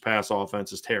Washington's pass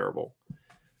offense is terrible.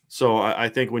 So I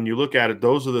think when you look at it,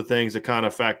 those are the things that kind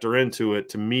of factor into it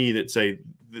to me that say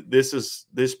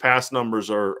this pass numbers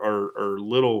are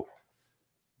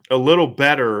a little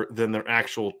better than their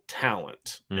actual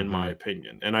talent, in my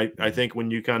opinion. And I think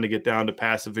when you kind of get down to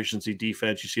pass efficiency,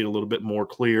 defense, you see it a little bit more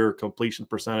clear. Completion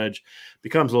percentage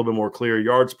becomes a little bit more clear.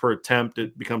 Yards per attempt,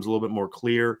 it becomes a little bit more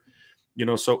clear.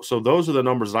 So those are the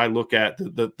numbers I look at.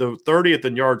 The 30th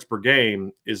in yards per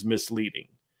game is misleading.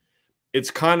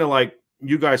 It's kind of like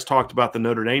you guys talked about the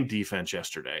Notre Dame defense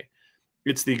yesterday.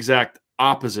 It's the exact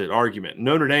opposite argument.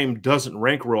 Notre Dame doesn't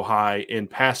rank real high in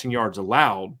passing yards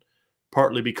allowed,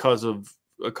 partly because of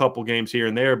a couple games here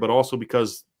and there, but also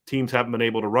because teams haven't been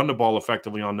able to run the ball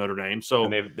effectively on Notre Dame. So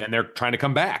and they're trying to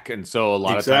come back, and so a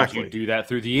lot of times you do that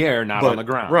through the air, not on the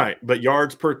ground. Right, but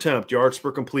yards per attempt, yards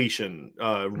per completion,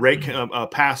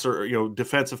 passer,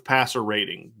 defensive passer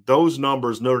rating, those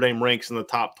numbers Notre Dame ranks in the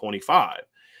top 25.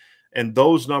 And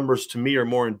those numbers to me are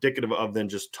more indicative of than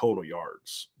just total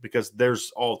yards, because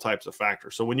there's all types of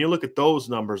factors. So when you look at those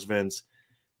numbers, Vince,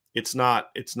 they're not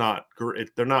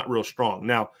real strong.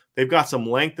 Now, they've got some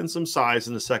length and some size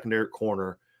in the secondary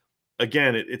corner.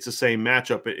 Again, it's the same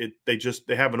matchup.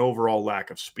 They have an overall lack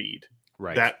of speed.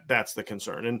 Right. That's the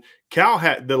concern. And Cal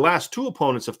had the last two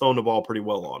opponents have thrown the ball pretty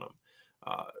well on them.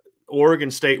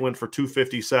 Oregon State went for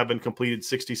 257, completed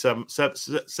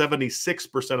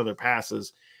 76% of their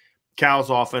passes. Cal's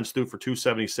offense threw for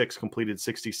 276, completed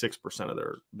 66% of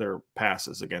their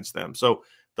passes against them. So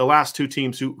the last two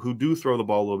teams who do throw the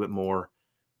ball a little bit more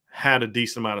had a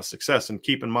decent amount of success. And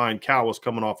keep in mind, Cal was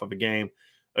coming off of a game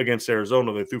against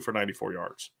Arizona. They threw for 94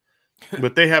 yards,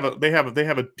 but they have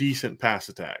a decent pass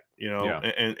attack,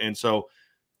 and so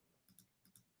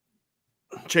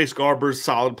Chase Garber's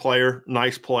solid player,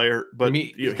 nice player, but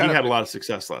he had a lot of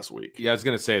success last week. Yeah, I was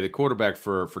going to say the quarterback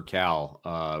for Cal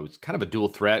was kind of a dual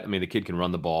threat. I mean, the kid can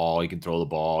run the ball, he can throw the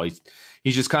ball.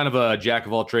 He's just kind of a jack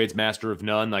of all trades, master of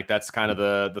none. Like that's kind of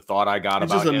the thought I got about him.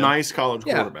 He's just a nice college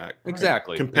quarterback. Right?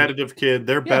 Exactly. Competitive kid.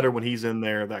 They're better when he's in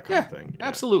there, that kind of thing.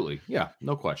 Absolutely. Yeah,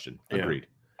 no question. Agreed.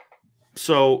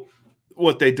 So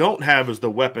what they don't have is the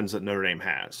weapons that Notre Dame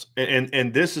has.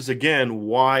 And this is, again,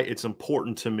 why it's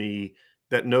important to me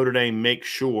that Notre Dame makes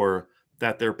sure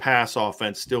that their pass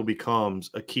offense still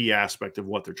becomes a key aspect of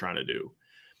what they're trying to do,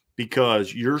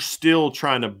 because you're still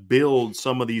trying to build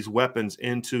some of these weapons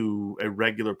into a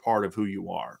regular part of who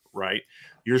you are, right?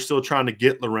 You're still trying to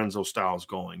get Lorenzo Styles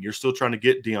going. You're still trying to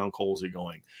get Deion Colsey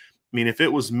going. I mean, if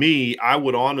it was me, I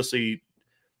would honestly –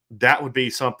 that would be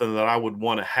something that I would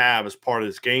want to have as part of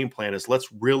this game plan, is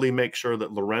let's really make sure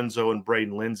that Lorenzo and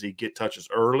Braden Lindsey get touches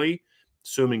early,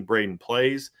 assuming Braden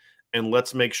plays, and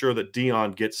let's make sure that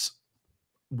Deion gets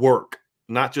work,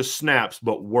 not just snaps,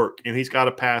 but work. And he's got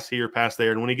to pass here, pass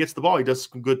there. And when he gets the ball, he does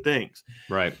some good things.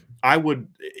 Right. I would,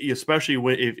 especially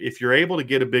if you're able to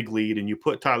get a big lead and you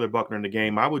put Tyler Buckner in the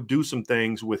game, I would do some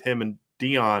things with him and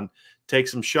Deion, take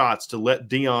some shots to let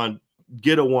Deion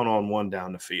get a one-on-one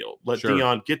down the field. Let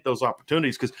Deion get those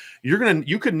opportunities, because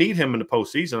you could need him in the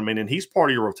postseason. I mean, and he's part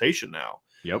of your rotation now.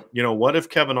 Yep. What if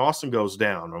Kevin Austin goes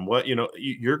down, and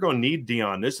you're going to need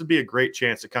Deion. This would be a great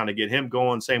chance to kind of get him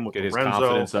going. Same with Lorenzo. His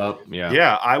confidence up. Yeah.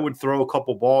 Yeah. I would throw a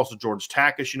couple balls to George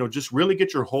Takish, just really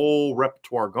get your whole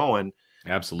repertoire going.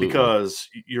 Absolutely. Because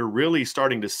you're really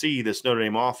starting to see this Notre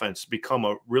Dame offense become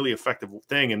a really effective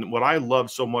thing. And what I love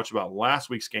so much about last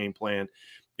week's game plan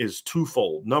is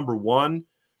twofold. Number one,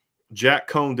 Jack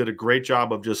Cohn did a great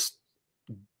job of just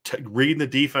reading the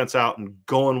defense out and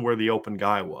going where the open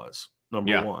guy was.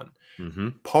 Number one. Mm-hmm.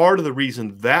 Part of the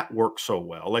reason that works so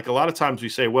well, like a lot of times we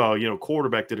say, well,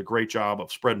 quarterback did a great job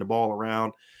of spreading the ball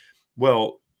around.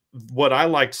 Well, what I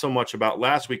liked so much about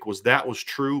last week was that was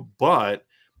true, but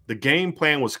the game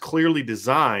plan was clearly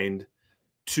designed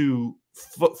to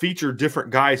feature different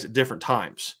guys at different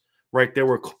times, right? There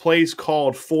were plays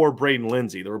called for Braden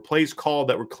Lindsey. There were plays called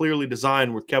that were clearly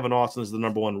designed with Kevin Austin as the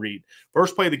number one read.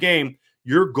 First play of the game,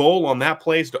 your goal on that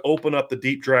play is to open up the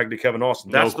deep drag to Kevin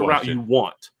Austin. That's the route you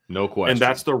want. No question. And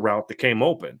that's the route that came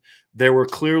open. There were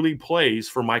clearly plays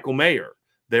for Michael Mayer.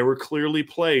 There were clearly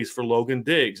plays for Logan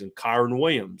Diggs and Kyron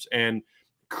Williams and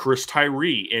Chris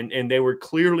Tyree. And they were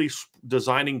clearly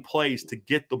designing plays to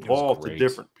get the ball to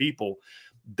different people.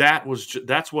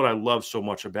 That's what I love so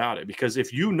much about it. Because if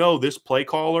this play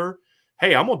caller –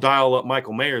 hey, I'm going to dial up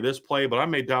Michael Mayer this play, but I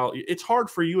may dial – it's hard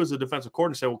for you as a defensive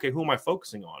coordinator to say, okay, who am I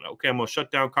focusing on? Okay, I'm going to shut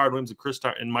down Kyron Williams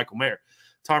and Michael Mayer.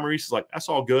 Tom Reese is like, that's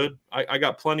all good. I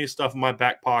got plenty of stuff in my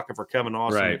back pocket for Kevin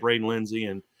Austin and Braden Lindsey.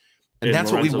 And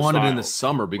that's Lorenzo what we wanted Styles. In the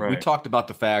summer. We talked about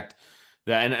the fact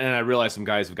that – and I realize some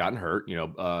guys have gotten hurt,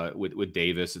 with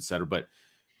Davis, et cetera. But,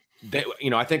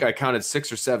 I think I counted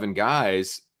 6 or 7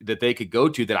 guys that they could go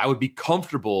to that I would be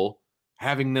comfortable –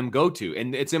 having them go to.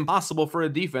 And it's impossible for a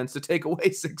defense to take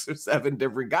away 6 or 7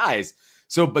 different guys.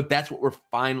 So, but that's what we're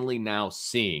finally now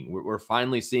seeing. We're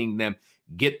finally seeing them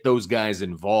get those guys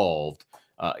involved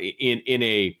in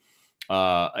a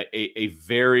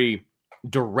very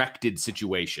directed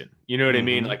situation. You know what I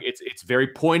mean? Like it's very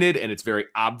pointed and it's very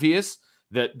obvious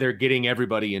that they're getting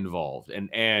everybody involved.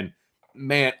 And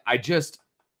man,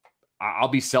 I'll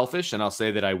be selfish and I'll say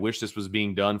that I wish this was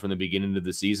being done from the beginning of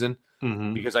the season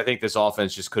because I think this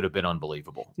offense just could have been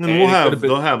unbelievable. And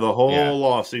they'll have the whole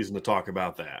off season to talk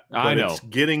about that. But I know it's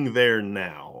getting there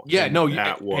now. Yeah, no.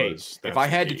 If I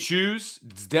had to choose,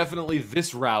 it's definitely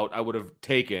this route I would have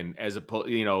taken as opposed,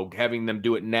 having them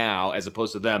do it now as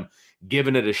opposed to them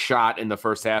giving it a shot in the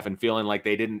first half and feeling like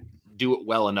they didn't do it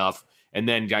well enough, and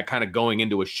then kind of going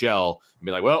into a shell and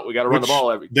be like, well, we got to run the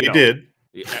ball. They did.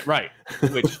 Right.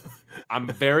 Which I'm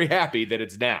very happy that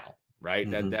it's now, right?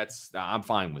 I'm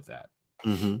fine with that.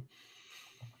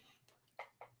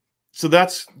 So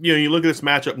that's, you look at this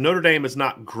matchup. Notre Dame is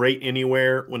not great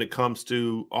anywhere when it comes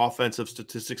to offensive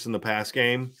statistics in the pass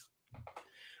game.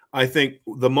 I think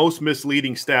the most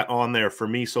misleading stat on there for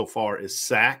me so far is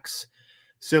sacks,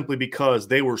 simply because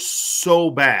they were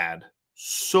so bad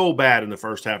in the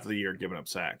first half of the year giving up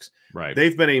sacks. Right.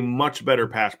 They've been a much better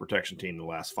pass protection team the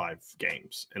last 5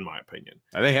 games, in my opinion.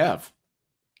 They have.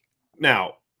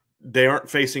 Now, they haven't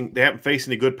faced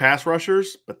any good pass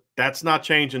rushers, but that's not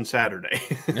changing Saturday.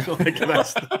 We can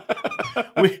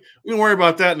worry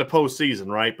about that in the postseason,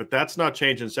 right? But that's not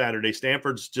changing Saturday.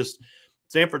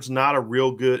 Stanford's not a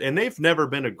real good, and they've never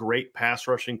been a great pass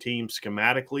rushing team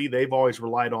schematically. They've always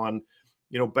relied on,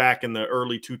 back in the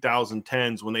early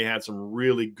 2010s when they had some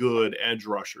really good edge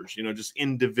rushers, just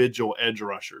individual edge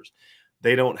rushers.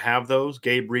 They don't have those.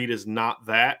 Gabe Reed is not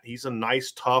that. He's a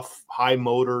nice, tough, high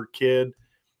motor kid.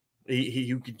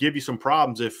 He could give you some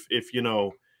problems if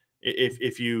you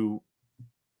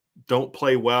don't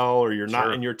play well, or you're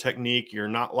not in your technique, you're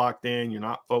not locked in, you're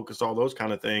not focused, all those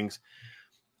kind of things.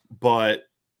 But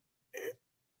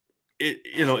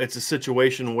it's a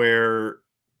situation where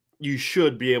you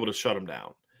should be able to shut them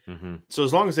down. So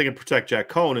as long as they can protect Jack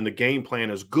Cohn and the game plan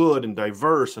is good and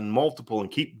diverse and multiple and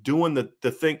keep doing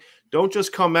the thing, don't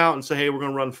just come out and say, hey, we're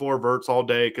going to run 4 verts all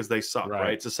day because they suck,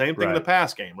 right? It's the same thing in the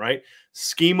pass game, right?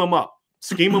 Scheme them up.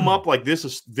 Scheme them up like this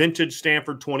is vintage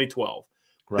Stanford 2012.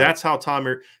 Right. That's how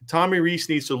Tommy Rees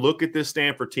needs to look at this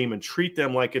Stanford team and treat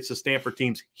them like it's the Stanford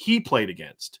teams he played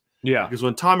against. Yeah. Because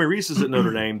when Tommy Rees is at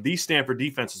Notre Dame, these Stanford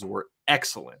defenses were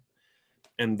excellent.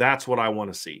 And that's what I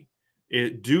want to see.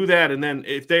 Do that, and then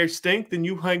if they stink, then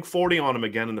you hang 40 on them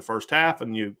again in the first half,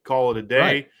 and you call it a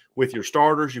day with your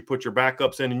starters. You put your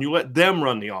backups in, and you let them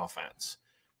run the offense.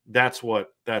 That's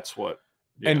what.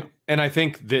 And I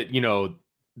think that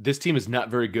this team is not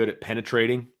very good at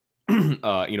penetrating,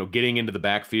 getting into the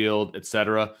backfield,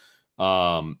 etc.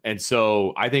 And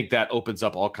so I think that opens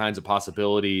up all kinds of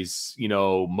possibilities,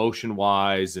 motion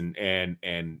wise and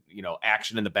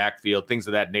action in the backfield, things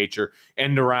of that nature,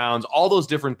 end arounds, all those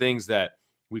different things that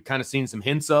we've kind of seen some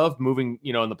hints of moving,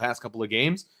 in the past couple of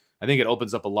games. I think it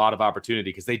opens up a lot of opportunity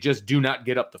because they just do not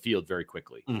get up the field very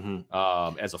quickly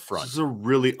as a front. This is a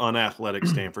really unathletic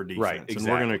Stanford defense. Right. Exactly.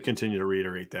 And we're going to continue to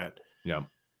reiterate that. Yeah.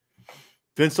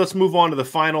 Vince, let's move on to the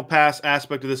final pass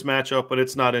aspect of this matchup, but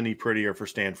it's not any prettier for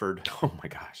Stanford. Oh my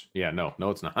gosh. Yeah, no,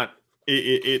 it's not.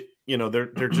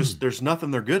 They're just, there's nothing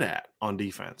they're good at on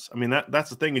defense. I mean, that's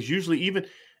the thing is usually even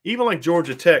like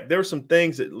Georgia Tech, there were some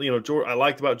things that, I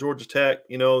liked about Georgia Tech,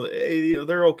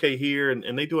 they're okay here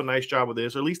and they do a nice job with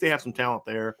this, or at least they have some talent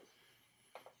there.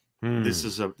 This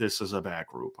is a bad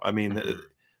group. I mean,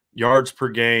 yards per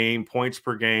game, points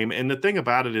per game. And the thing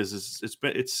about it is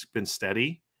it's been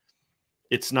steady.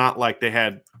 It's not like they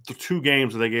had 2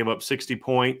 games where they gave up 60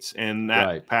 points and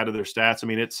that padded their stats. I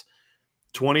mean, it's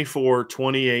 24,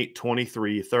 28,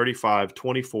 23, 35,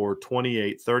 24,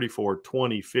 28, 34,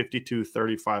 20, 52,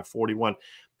 35, 41.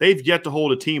 They've yet to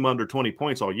hold a team under 20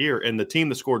 points all year. And the team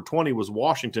that scored 20 was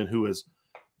Washington, who is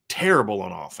terrible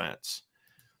on offense.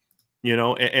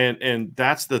 And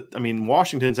that's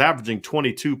Washington's averaging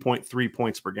 22.3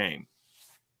 points per game.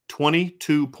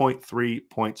 22.3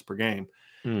 points per game.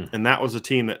 And that was a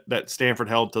team that Stanford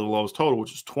held to the lowest total,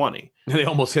 which is 20. They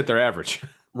almost hit their average.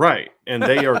 Right. And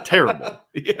they are terrible.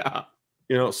 Yeah.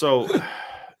 So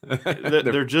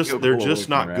they're just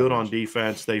not good on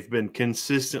defense. They've been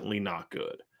consistently not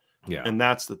good. Yeah. And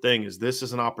that's the thing is this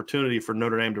is an opportunity for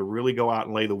Notre Dame to really go out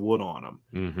and lay the wood on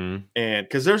them. And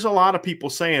because there's a lot of people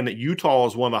saying that Utah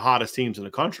is one of the hottest teams in the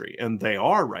country, and they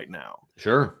are right now.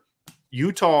 Sure.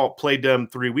 Utah played them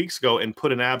 3 weeks ago and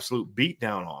put an absolute beat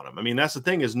down on them. I mean, that's the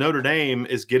thing is Notre Dame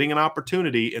is getting an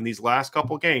opportunity in these last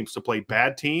couple of games to play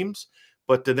bad teams,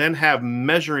 but to then have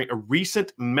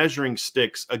recent measuring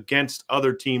sticks against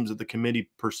other teams that the committee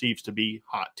perceives to be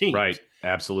hot teams. Right.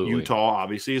 Absolutely. Utah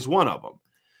obviously is one of them.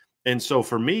 And so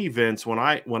for me, Vince, when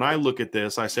I look at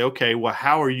this, I say, okay, well,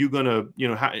 how are you going to,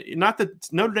 not that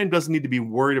Notre Dame doesn't need to be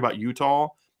worried about Utah.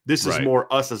 This is Right.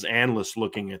 more us as analysts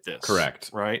looking at this.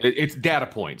 Correct. Right. It's data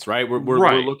points, right? We're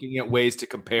Right. looking at ways to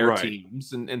compare Right.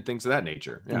 teams and things of that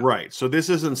nature. Yeah. Right. So this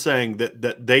isn't saying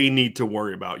that they need to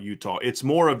worry about Utah. It's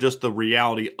more of just the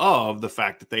reality of the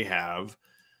fact that they have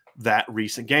that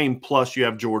recent game. Plus, you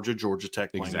have Georgia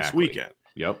Tech playing this weekend.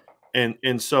 Yep.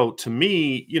 And so to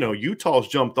me, Utah's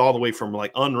jumped all the way from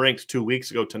like unranked 2 weeks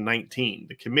ago to 19.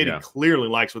 The committee clearly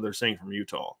likes what they're saying from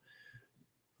Utah.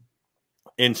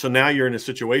 And so now you're in a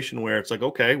situation where it's like,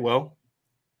 okay, well,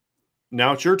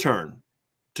 now it's your turn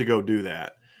to go do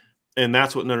that. And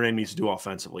that's what Notre Dame needs to do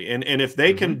offensively. And if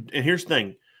they can, and here's the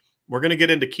thing, we're going to get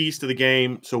into keys to the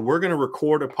game. So we're going to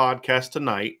record a podcast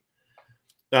tonight.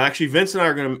 Actually, Vince and I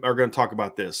are going to talk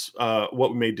about this,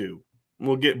 what we may do.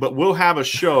 We'll have a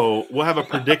show. We'll have a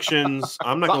predictions.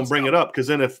 I'm not going to bring it up because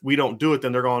then if we don't do it,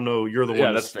 then they're going to know you're the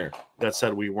one that's fair. That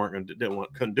said we couldn't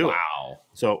do it. Wow.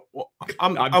 So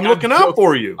I'm looking out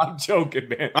for you. I'm joking,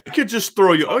 man. I could just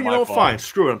throw you. Fine.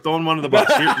 Screw it. I'm throwing one of the bus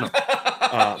here. No.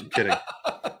 I'm kidding.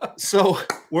 So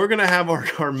we're going to have our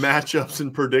matchups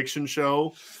and prediction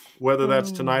show. Whether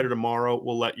that's tonight or tomorrow,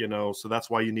 we'll let you know. So that's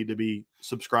why you need to be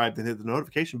subscribed and hit the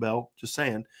notification bell. Just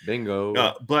saying. Bingo.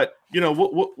 But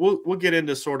we'll get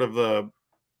into sort of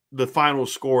the final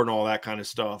score and all that kind of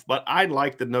stuff. But I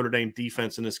like the Notre Dame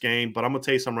defense in this game. But I'm gonna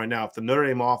tell you something right now. If the Notre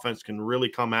Dame offense can really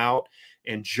come out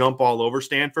and jump all over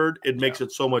Stanford, it makes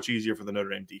it so much easier for the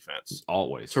Notre Dame defense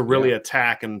always to really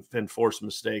attack and force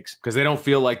mistakes, because they don't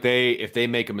feel like if they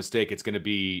make a mistake, it's going to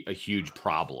be a huge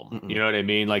problem. You know what I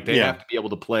mean? Like they have to be able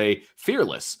to play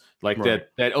fearless, like that.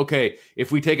 Okay,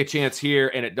 if we take a chance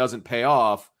here and it doesn't pay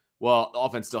off, well, the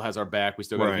offense still has our back. We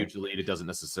still got a huge lead. It doesn't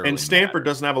necessarily. And Stanford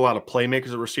doesn't have a lot of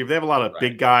playmakers at receiver. They have a lot of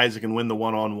big guys that can win the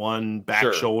one-on-one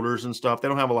back shoulders and stuff. They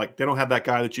don't have that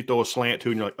guy that you throw a slant to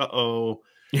and you're like, uh-oh.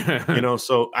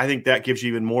 So I think that gives you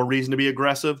even more reason to be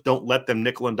aggressive. Don't let them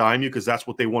nickel and dime you because that's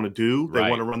what they want to do. They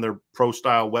want to run their pro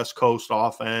style West Coast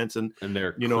offense and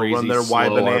their run their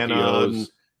wide banana. RPOs.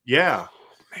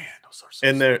 Man, those are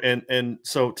so and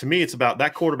so to me, it's about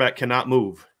that quarterback cannot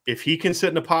move. If he can sit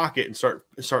in the pocket and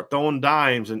start throwing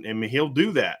dimes, and he'll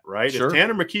do that, right? If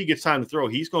Tanner McKee gets time to throw,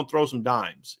 he's going to throw some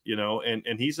dimes,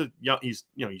 and he's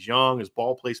young, his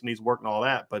ball placement needs work and all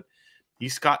that, but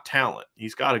he's got talent.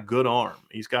 He's got a good arm.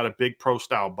 He's got a big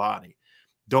pro-style body.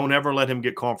 Don't ever let him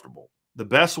get comfortable. The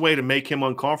best way to make him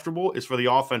uncomfortable is for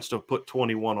the offense to put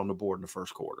 21 on the board in the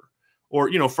first quarter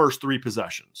or, first 3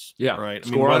 possessions. Yeah. Right.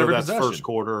 Score whether that's first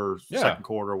quarter or second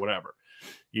quarter or whatever.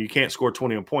 You can't score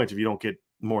 21 points if you don't get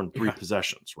more than 3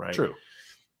 possessions. Right. True.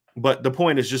 But the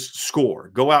point is just score.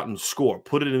 Go out and score.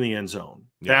 Put it in the end zone.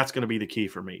 Yeah. That's going to be the key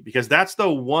for me because that's the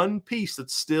one piece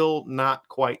that's still not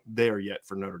quite there yet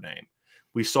for Notre Dame.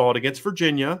 We saw it against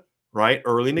Virginia, right?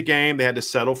 Early in the game, they had to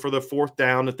settle for the 4th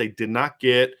down that they did not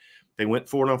get. They went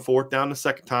for it on 4th down the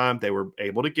second time. They were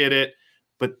able to get it,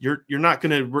 but you don't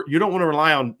want to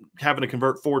rely on having to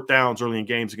convert 4th downs early in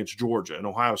games against Georgia and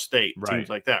Ohio State, teams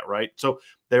like that, right? So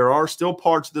there are still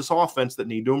parts of this offense that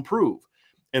need to improve.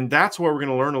 And that's where we're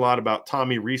going to learn a lot about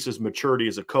Tommy Rees's maturity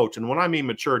as a coach. And when I mean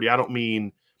maturity, I don't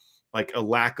mean like a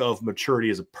lack of maturity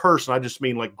as a person. I just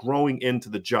mean like growing into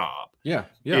the job. Yeah.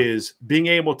 Is being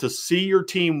able to see your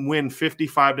team win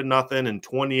 55-0 and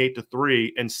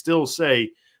 28-3 and still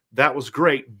say that was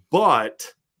great,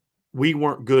 but we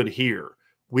weren't good here.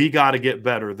 We got to get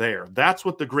better there. That's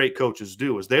what the great coaches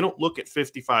do is they don't look at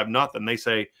 55-0. They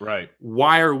say,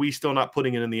 why are we still not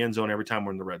putting it in the end zone every time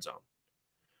we're in the red zone?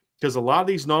 Because a lot of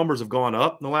these numbers have gone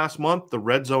up in the last month. The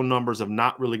red zone numbers have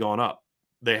not really gone up.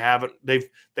 They haven't. They've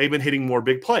been hitting more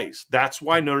big plays. That's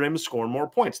why Notre Dame is scoring more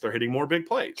points. They're hitting more big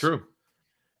plays. True.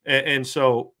 And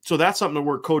so that's something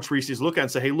where Coach Reese is looking at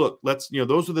and say, hey, look, let's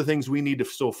those are the things we need to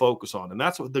still focus on. And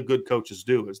that's what the good coaches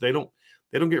do is they don't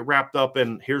get wrapped up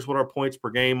in here's what our points per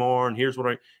game are and here's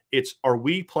what are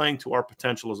we playing to our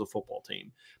potential as a football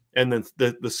team? And then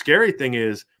the scary thing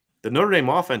is the Notre Dame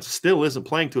offense still isn't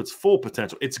playing to its full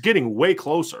potential. It's getting way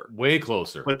closer.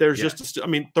 But there's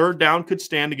third down could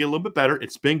stand to get a little bit better.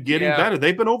 It's been getting better.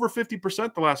 They've been over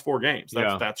 50% the last 4 games.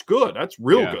 That's good. That's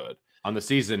real good. On the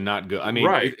season, not good. I mean,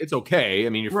 it's okay. I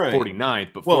mean, you're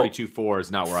 49th, but 42-4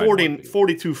 is not where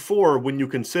 42-4 when you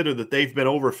consider that they've been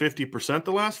over 50%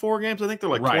 the last 4 games. I think they're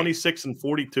like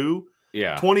 26-42.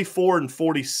 Yeah.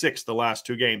 24-46 the last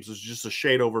 2 games is just a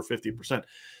shade over 50%.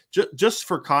 Just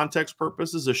for context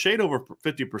purposes, a shade over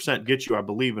 50% gets you, I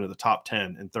believe, into the top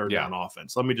 10 in third down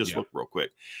offense. Let me just look real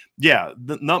quick. Yeah,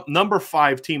 the number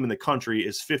 5 team in the country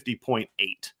is 50.8.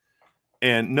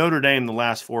 And Notre Dame, the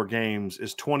last 4 games,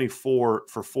 is 24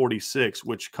 for 46,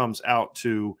 which comes out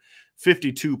to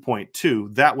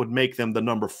 52.2, that would make them the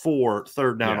number 4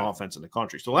 third down offense in the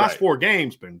country. So the last 4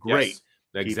 games been great. Yes,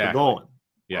 Keep exactly. it going.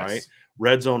 Yes. Right?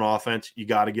 Red zone offense, you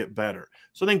got to get better.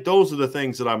 So I think those are the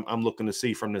things that I'm looking to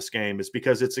see from this game, is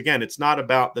because it's not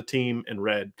about the team in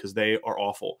red, because they are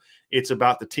awful. It's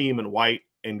about the team in white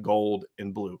and gold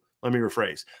and blue. Let me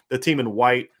rephrase. The team in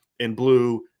white and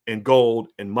blue and gold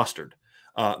and mustard.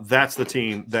 That's the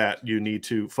team that you need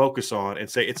to focus on and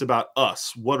say, it's about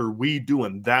us. What are we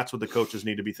doing? That's what the coaches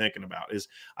need to be thinking about. Is,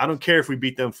 I don't care if we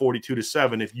beat them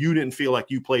 42-7. If you didn't feel like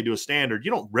you played to a standard,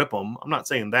 you don't rip them. I'm not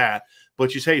saying that,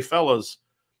 but you say, hey, fellas,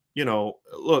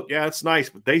 look, yeah, it's nice,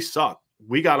 but they suck.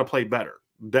 We got to play better.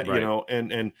 That,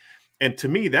 and to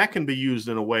me, that can be used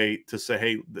in a way to say,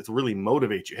 hey, to really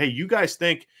motivate you. Hey, you guys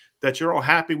think that you're all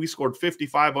happy we scored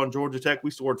 55 on Georgia Tech, we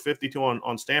scored 52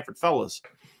 on Stanford. Fellas,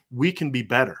 we can be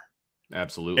better.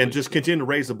 Absolutely. And just continue to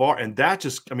raise the bar. And that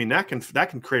just, that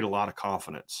can create a lot of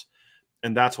confidence.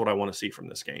 And that's what I want to see from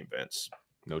this game, Vince.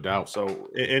 No doubt. So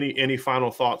any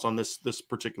final thoughts on this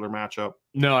particular matchup?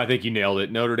 No, I think you nailed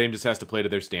it. Notre Dame just has to play to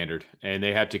their standard, and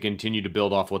they have to continue to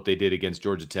build off what they did against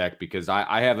Georgia Tech, because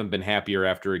I haven't been happier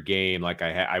after a game like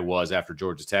I was after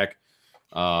Georgia Tech.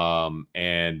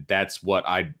 And that's what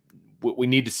we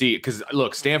need to see, because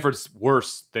look, Stanford's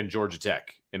worse than Georgia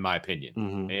Tech, in my opinion.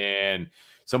 Mm-hmm. And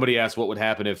somebody asked what would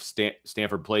happen if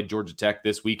Stanford played Georgia Tech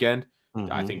this weekend.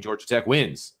 Mm-hmm. I think Georgia Tech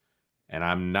wins. And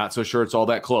I'm not so sure it's all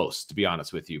that close, to be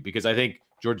honest with you, because I think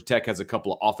Georgia Tech has a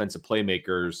couple of offensive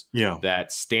playmakers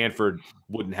that Stanford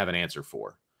wouldn't have an answer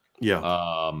for.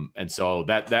 Yeah. And so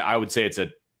that I would say it's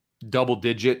a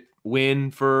double-digit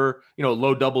win for,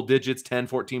 low double digits, 10,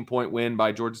 14-point win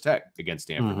by Georgia Tech against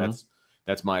Stanford. Mm-hmm.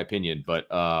 That's my opinion. But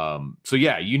so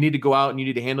yeah, you need to go out and you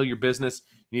need to handle your business.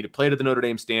 You need to play to the Notre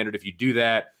Dame standard. If you do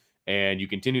that, and you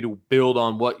continue to build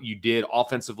on what you did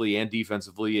offensively and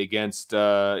defensively against,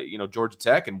 Georgia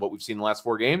Tech and what we've seen in the last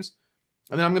 4 games,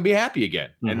 and then I'm going to be happy again.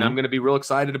 Mm-hmm. And I'm going to be real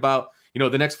excited about,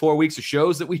 the next 4 weeks of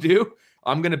shows that we do.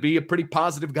 I'm going to be a pretty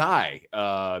positive guy,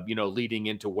 leading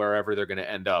into wherever they're going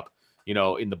to end up,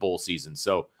 in the bowl season.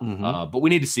 So, but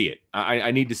we need to see it. I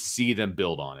need to see them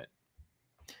build on it.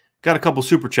 Got a couple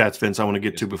super chats, Vince, I want to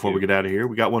get to before we get out of here.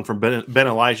 We got one from Ben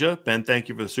Elijah. Ben, thank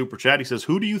you for the super chat. He says,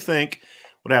 who do you think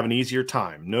would have an easier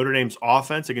time, Notre Dame's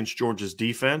offense against Georgia's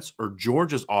defense, or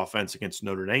Georgia's offense against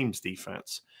Notre Dame's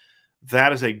defense?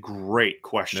 That is a great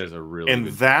question. That is a really and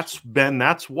good that's question. Ben.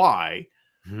 That's why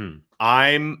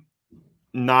I'm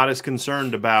not as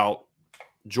concerned about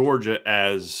Georgia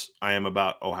as I am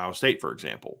about Ohio State, for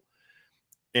example.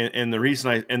 And the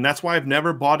reason and that's why I've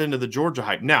never bought into the Georgia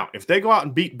hype. Now, if they go out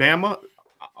and beat Bama,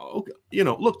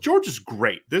 look, Georgia's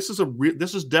great. This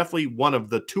is definitely one of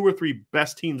the 2 or 3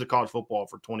 best teams of college football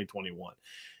for 2021.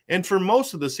 And for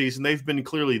most of the season, they've been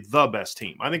clearly the best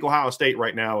team. I think Ohio State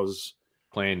right now is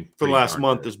playing for the last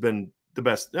month has been the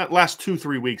best. Last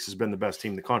 2-3 weeks has been the best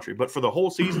team in the country. But for the whole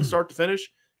season, start to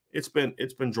finish, it's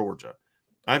been Georgia.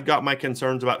 I've got my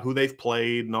concerns about who they've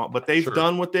played, but they've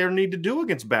done what they need to do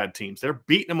against bad teams. They're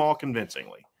beating them all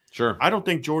convincingly. Sure. I don't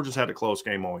think Georgia's had a close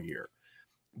game all year.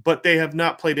 But they have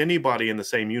not played anybody in the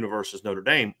same universe as Notre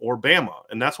Dame or Bama.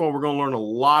 And that's why we're going to learn a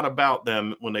lot about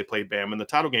them when they play Bama in the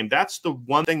title game. That's the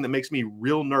one thing that makes me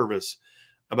real nervous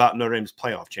about Notre Dame's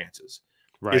playoff chances.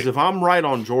 Right. Is if I'm right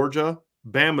on Georgia,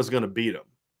 Bama's going to beat them.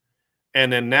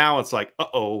 And then now it's like,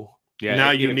 yeah,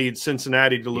 now you need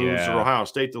Cincinnati to lose or Ohio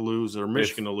State to lose or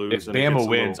Michigan to lose. If Bama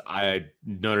wins,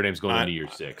 Notre Dame's going into year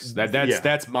 6.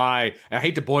 That's my – I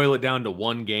hate to boil it down to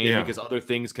one game because other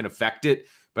things can affect it.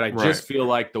 But I just feel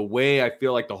like the way I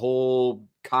feel like the whole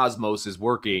cosmos is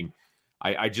working,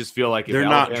 I just feel like if they're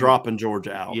not dropping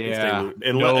Georgia out. Yeah. If they lose.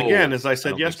 And again, as I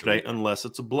said yesterday, unless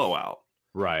it's a blowout.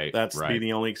 Right. That's be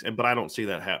the only – but I don't see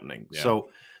that happening. Yeah. So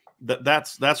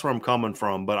that's where I'm coming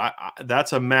from. But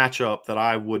that's a matchup that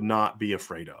I would not be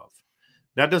afraid of.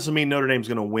 That doesn't mean Notre Dame's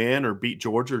going to win or beat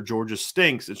Georgia or Georgia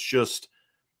stinks. It's just –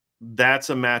 that's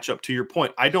a matchup. To your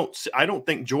point, I don't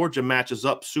think Georgia matches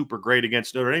up super great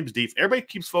against Notre Dame's defense. Everybody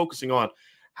keeps focusing on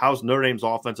how's Notre Dame's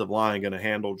offensive line going to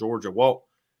handle Georgia. Well,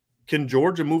 can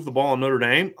Georgia move the ball on Notre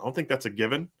Dame? I don't think that's a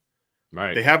given.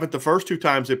 Right. They haven't the first 2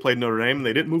 times they played Notre Dame, and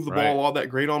they didn't move the ball all that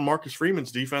great on Marcus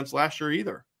Freeman's defense last year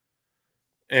either.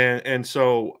 And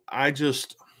so I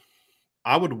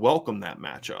would welcome that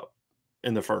matchup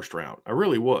in the first round. I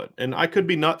really would. And I could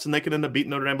be nuts and they could end up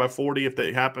beating Notre Dame by 40 if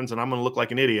that happens, and I'm going to look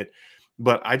like an idiot.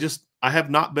 But I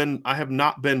have not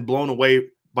been blown away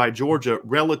by Georgia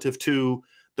relative to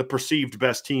the perceived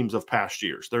best teams of past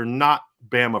years. They're not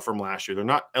Bama from last year. They're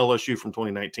not LSU from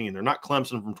 2019. They're not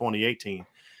Clemson from 2018.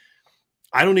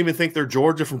 I don't even think they're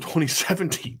Georgia from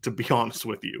 2017, to be honest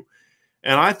with you.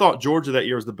 And I thought Georgia that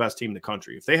year was the best team in the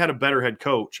country. If they had a better head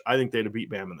coach, I think they'd have beat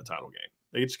Bama in the title game.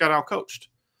 They just got outcoached.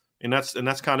 And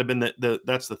that's kind of been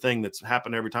that's the thing that's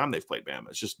happened every time they've played Bama.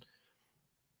 It's just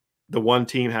the one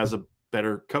team has a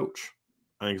better coach,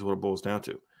 I think is what it boils down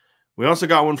to. We also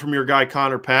got one from your guy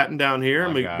Connor Patton down here.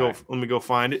 Let me go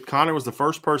find it. Connor was the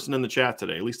first person in the chat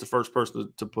today, at least the first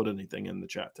person to put anything in the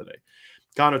chat today.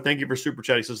 Connor, thank you for super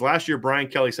chat. He says, last year Brian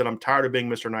Kelly said, I'm tired of being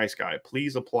Mr. Nice Guy.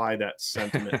 Please apply that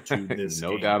sentiment to this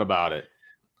No game. doubt about it.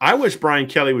 I wish Brian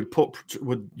Kelly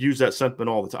would use that sentiment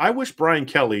all the time. I wish Brian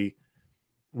Kelly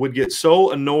would get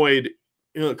so annoyed,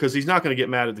 because he's not going to get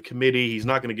mad at the committee. He's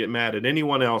not going to get mad at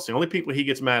anyone else. The only people he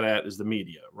gets mad at is the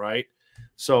media, right?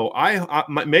 So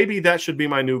maybe that should be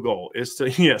my new goal is to,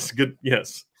 yes,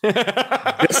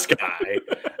 this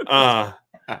guy,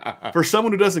 for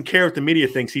someone who doesn't care what the media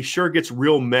thinks, he sure gets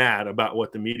real mad about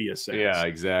what the media says. Yeah,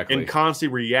 exactly. And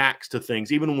constantly reacts to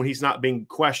things, even when he's not being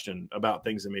questioned about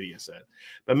things the media said.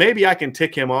 But maybe I can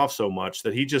tick him off so much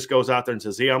that he just goes out there and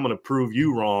says, hey, I'm going to prove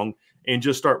you wrong, and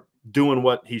just start doing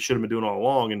what he should have been doing all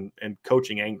along and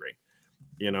coaching angry.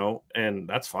 And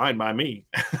that's fine by me.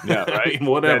 Yeah, right. I mean,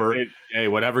 whatever. Hey,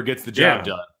 whatever gets the job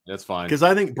done. That's fine. Because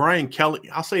I think Brian Kelly,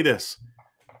 I'll say this,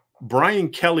 Brian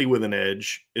Kelly with an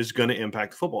edge is going to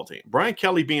impact the football team. Brian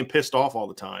Kelly being pissed off all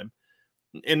the time,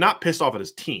 and not pissed off at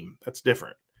his team, that's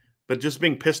different, but just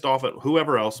being pissed off at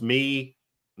whoever else, me,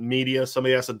 media,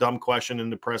 somebody asks a dumb question in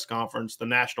the press conference, the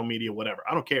national media, whatever.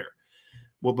 I don't care.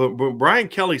 Well, but Brian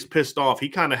Kelly's pissed off. He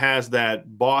kind of has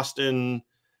that Boston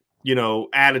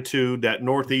attitude, that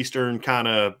Northeastern kind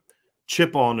of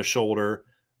chip on the shoulder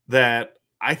that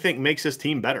I think makes his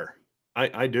team better.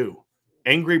 I do.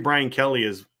 Angry Brian Kelly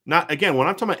is not, again, when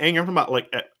I'm talking about anger, I'm talking about like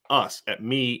at us, at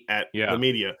me, at the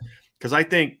media. Because I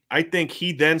think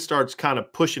he then starts kind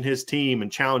of pushing his team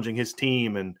and challenging his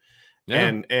team and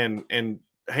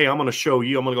hey, I'm going to show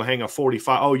you, I'm going to go hang a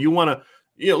 45. Oh, you want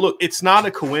to, look, it's not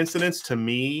a coincidence to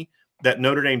me that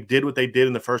Notre Dame did what they did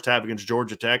in the first half against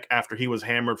Georgia Tech after he was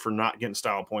hammered for not getting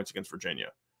style points against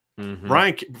Virginia. Mm-hmm.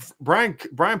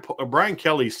 Brian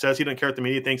Kelly says he doesn't care what the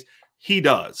media thinks. He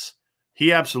does.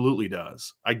 He absolutely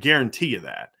does. I guarantee you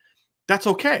that. That's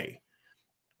okay.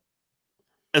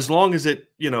 As long as it,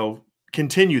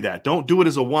 continue that. Don't do it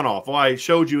as a one-off. Well, I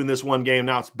showed you in this one game.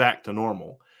 Now it's back to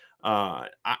normal.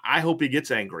 I hope he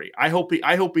gets angry. I hope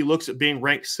he looks at being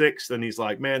ranked 6th and he's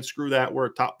like, man, screw that. We're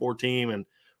a top 4 team and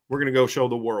we're going to go show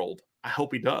the world. I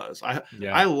hope he does.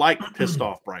 I like pissed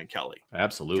off Brian Kelly.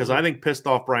 Absolutely. Because I think pissed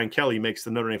off Brian Kelly makes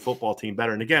the Notre Dame football team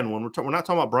better. And again, when we're not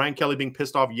talking about Brian Kelly being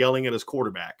pissed off yelling at his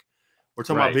quarterback. We're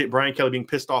talking about Brian Kelly being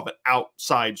pissed off at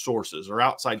outside sources or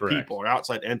outside people or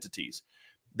outside entities.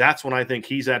 That's when I think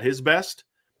he's at his best.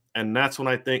 And that's when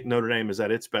I think Notre Dame is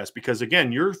at its best. Because,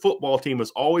 again, your football team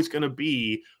is always going to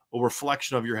be a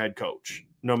reflection of your head coach,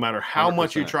 no matter how 100%.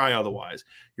 Much you try otherwise.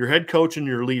 Your head coach and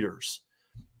your leaders.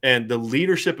 And the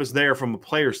leadership is there from a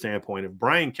player standpoint. If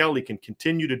Brian Kelly can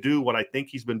continue to do what I think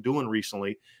he's been doing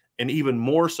recently, and even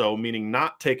more so, meaning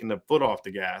not taking the foot off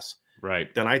the gas,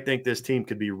 then I think this team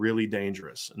could be really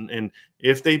dangerous. And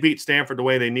if they beat Stanford the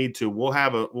way they need to, we'll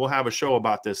have a show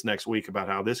about this next week about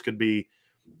how this could be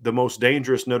the most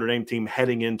dangerous Notre Dame team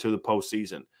heading into the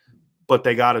postseason. But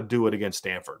they got to do it against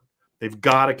Stanford. They've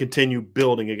got to continue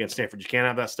building against Stanford. You can't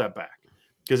have that step back.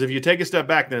 Because if you take a step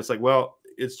back, then it's like, well,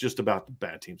 it's just about the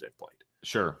bad teams they've played.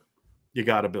 Sure. You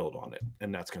got to build on it,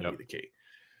 and that's going to be the key.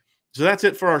 So that's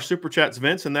it for our Super Chats,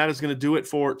 Vince, and that is going to do it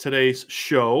for today's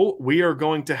show. We are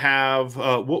going to have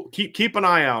we'll keep an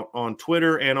eye out on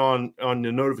Twitter and on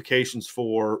the notifications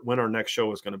for when our next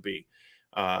show is going to be.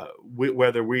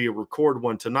 Whether we record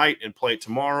one tonight and play it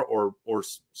tomorrow or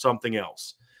something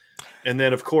else. And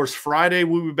then, of course, Friday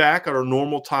we'll be back at our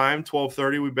normal time,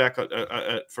 12:30. We'll be back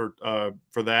for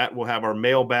that. We'll have our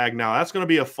mailbag. Now, that's going to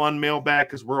be a fun mailbag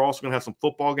because we're also going to have some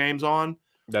football games on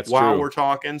while we're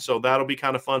talking. So that'll be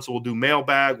kind of fun. So we'll do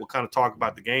mailbag. We'll kind of talk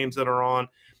about the games that are on.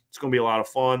 It's going to be a lot of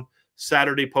fun.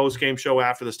 Saturday post-game show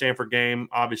after the Stanford game.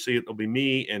 Obviously, it'll be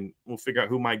me, and we'll figure out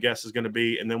who my guest is going to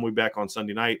be. And then we'll be back on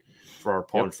Sunday night for our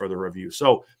Pawn Further review.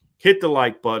 So hit the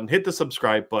like button, hit the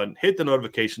subscribe button, hit the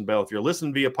notification bell. If you're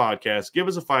listening via podcast, give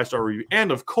us a 5-star review.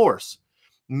 And, of course,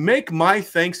 make my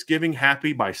Thanksgiving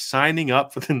happy by signing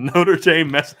up for the Notre Dame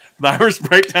the Irish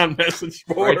Breakdown message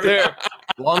board. Right there,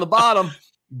 along the bottom.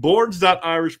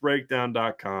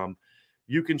 Boards.irishbreakdown.com.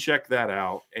 You can check that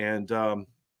out. And,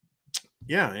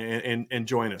 and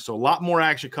join us. So a lot more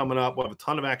action coming up. We'll have a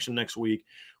ton of action next week.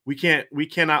 we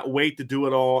cannot wait to do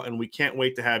it all, and we can't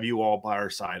wait to have you all by our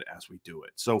side as we do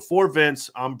it. So for Vince,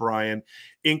 I'm Brian.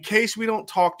 In case we don't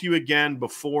talk to you again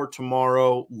before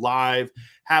tomorrow live,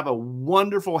 have a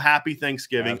wonderful, happy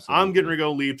Thanksgiving. Absolutely. I'm getting ready to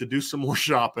go leave to do some more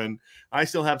shopping. I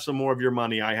still have some more of your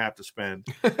money I have to spend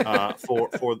for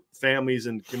families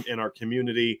in our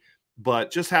community.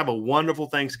 But just have a wonderful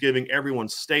Thanksgiving. Everyone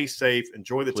stay safe.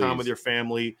 Enjoy the time with your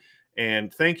family.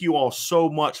 And thank you all so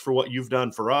much for what you've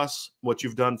done for us, what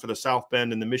you've done for the South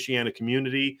Bend and the Michiana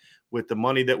community with the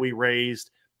money that we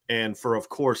raised, and for, of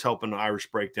course, helping the Irish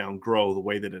Breakdown grow the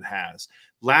way that it has.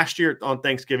 Last year on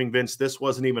Thanksgiving, Vince, this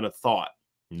wasn't even a thought.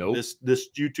 Nope. This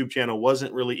YouTube channel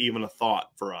wasn't really even a thought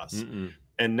for us.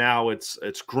 And now it's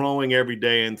growing every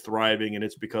day and thriving, and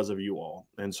it's because of you all.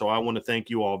 And so I want to thank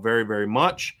you all very, very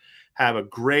much. Have a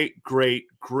great, great,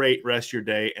 great rest of your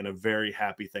day and a very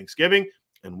happy Thanksgiving.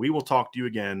 And we will talk to you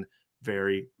again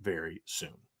very, very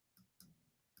soon.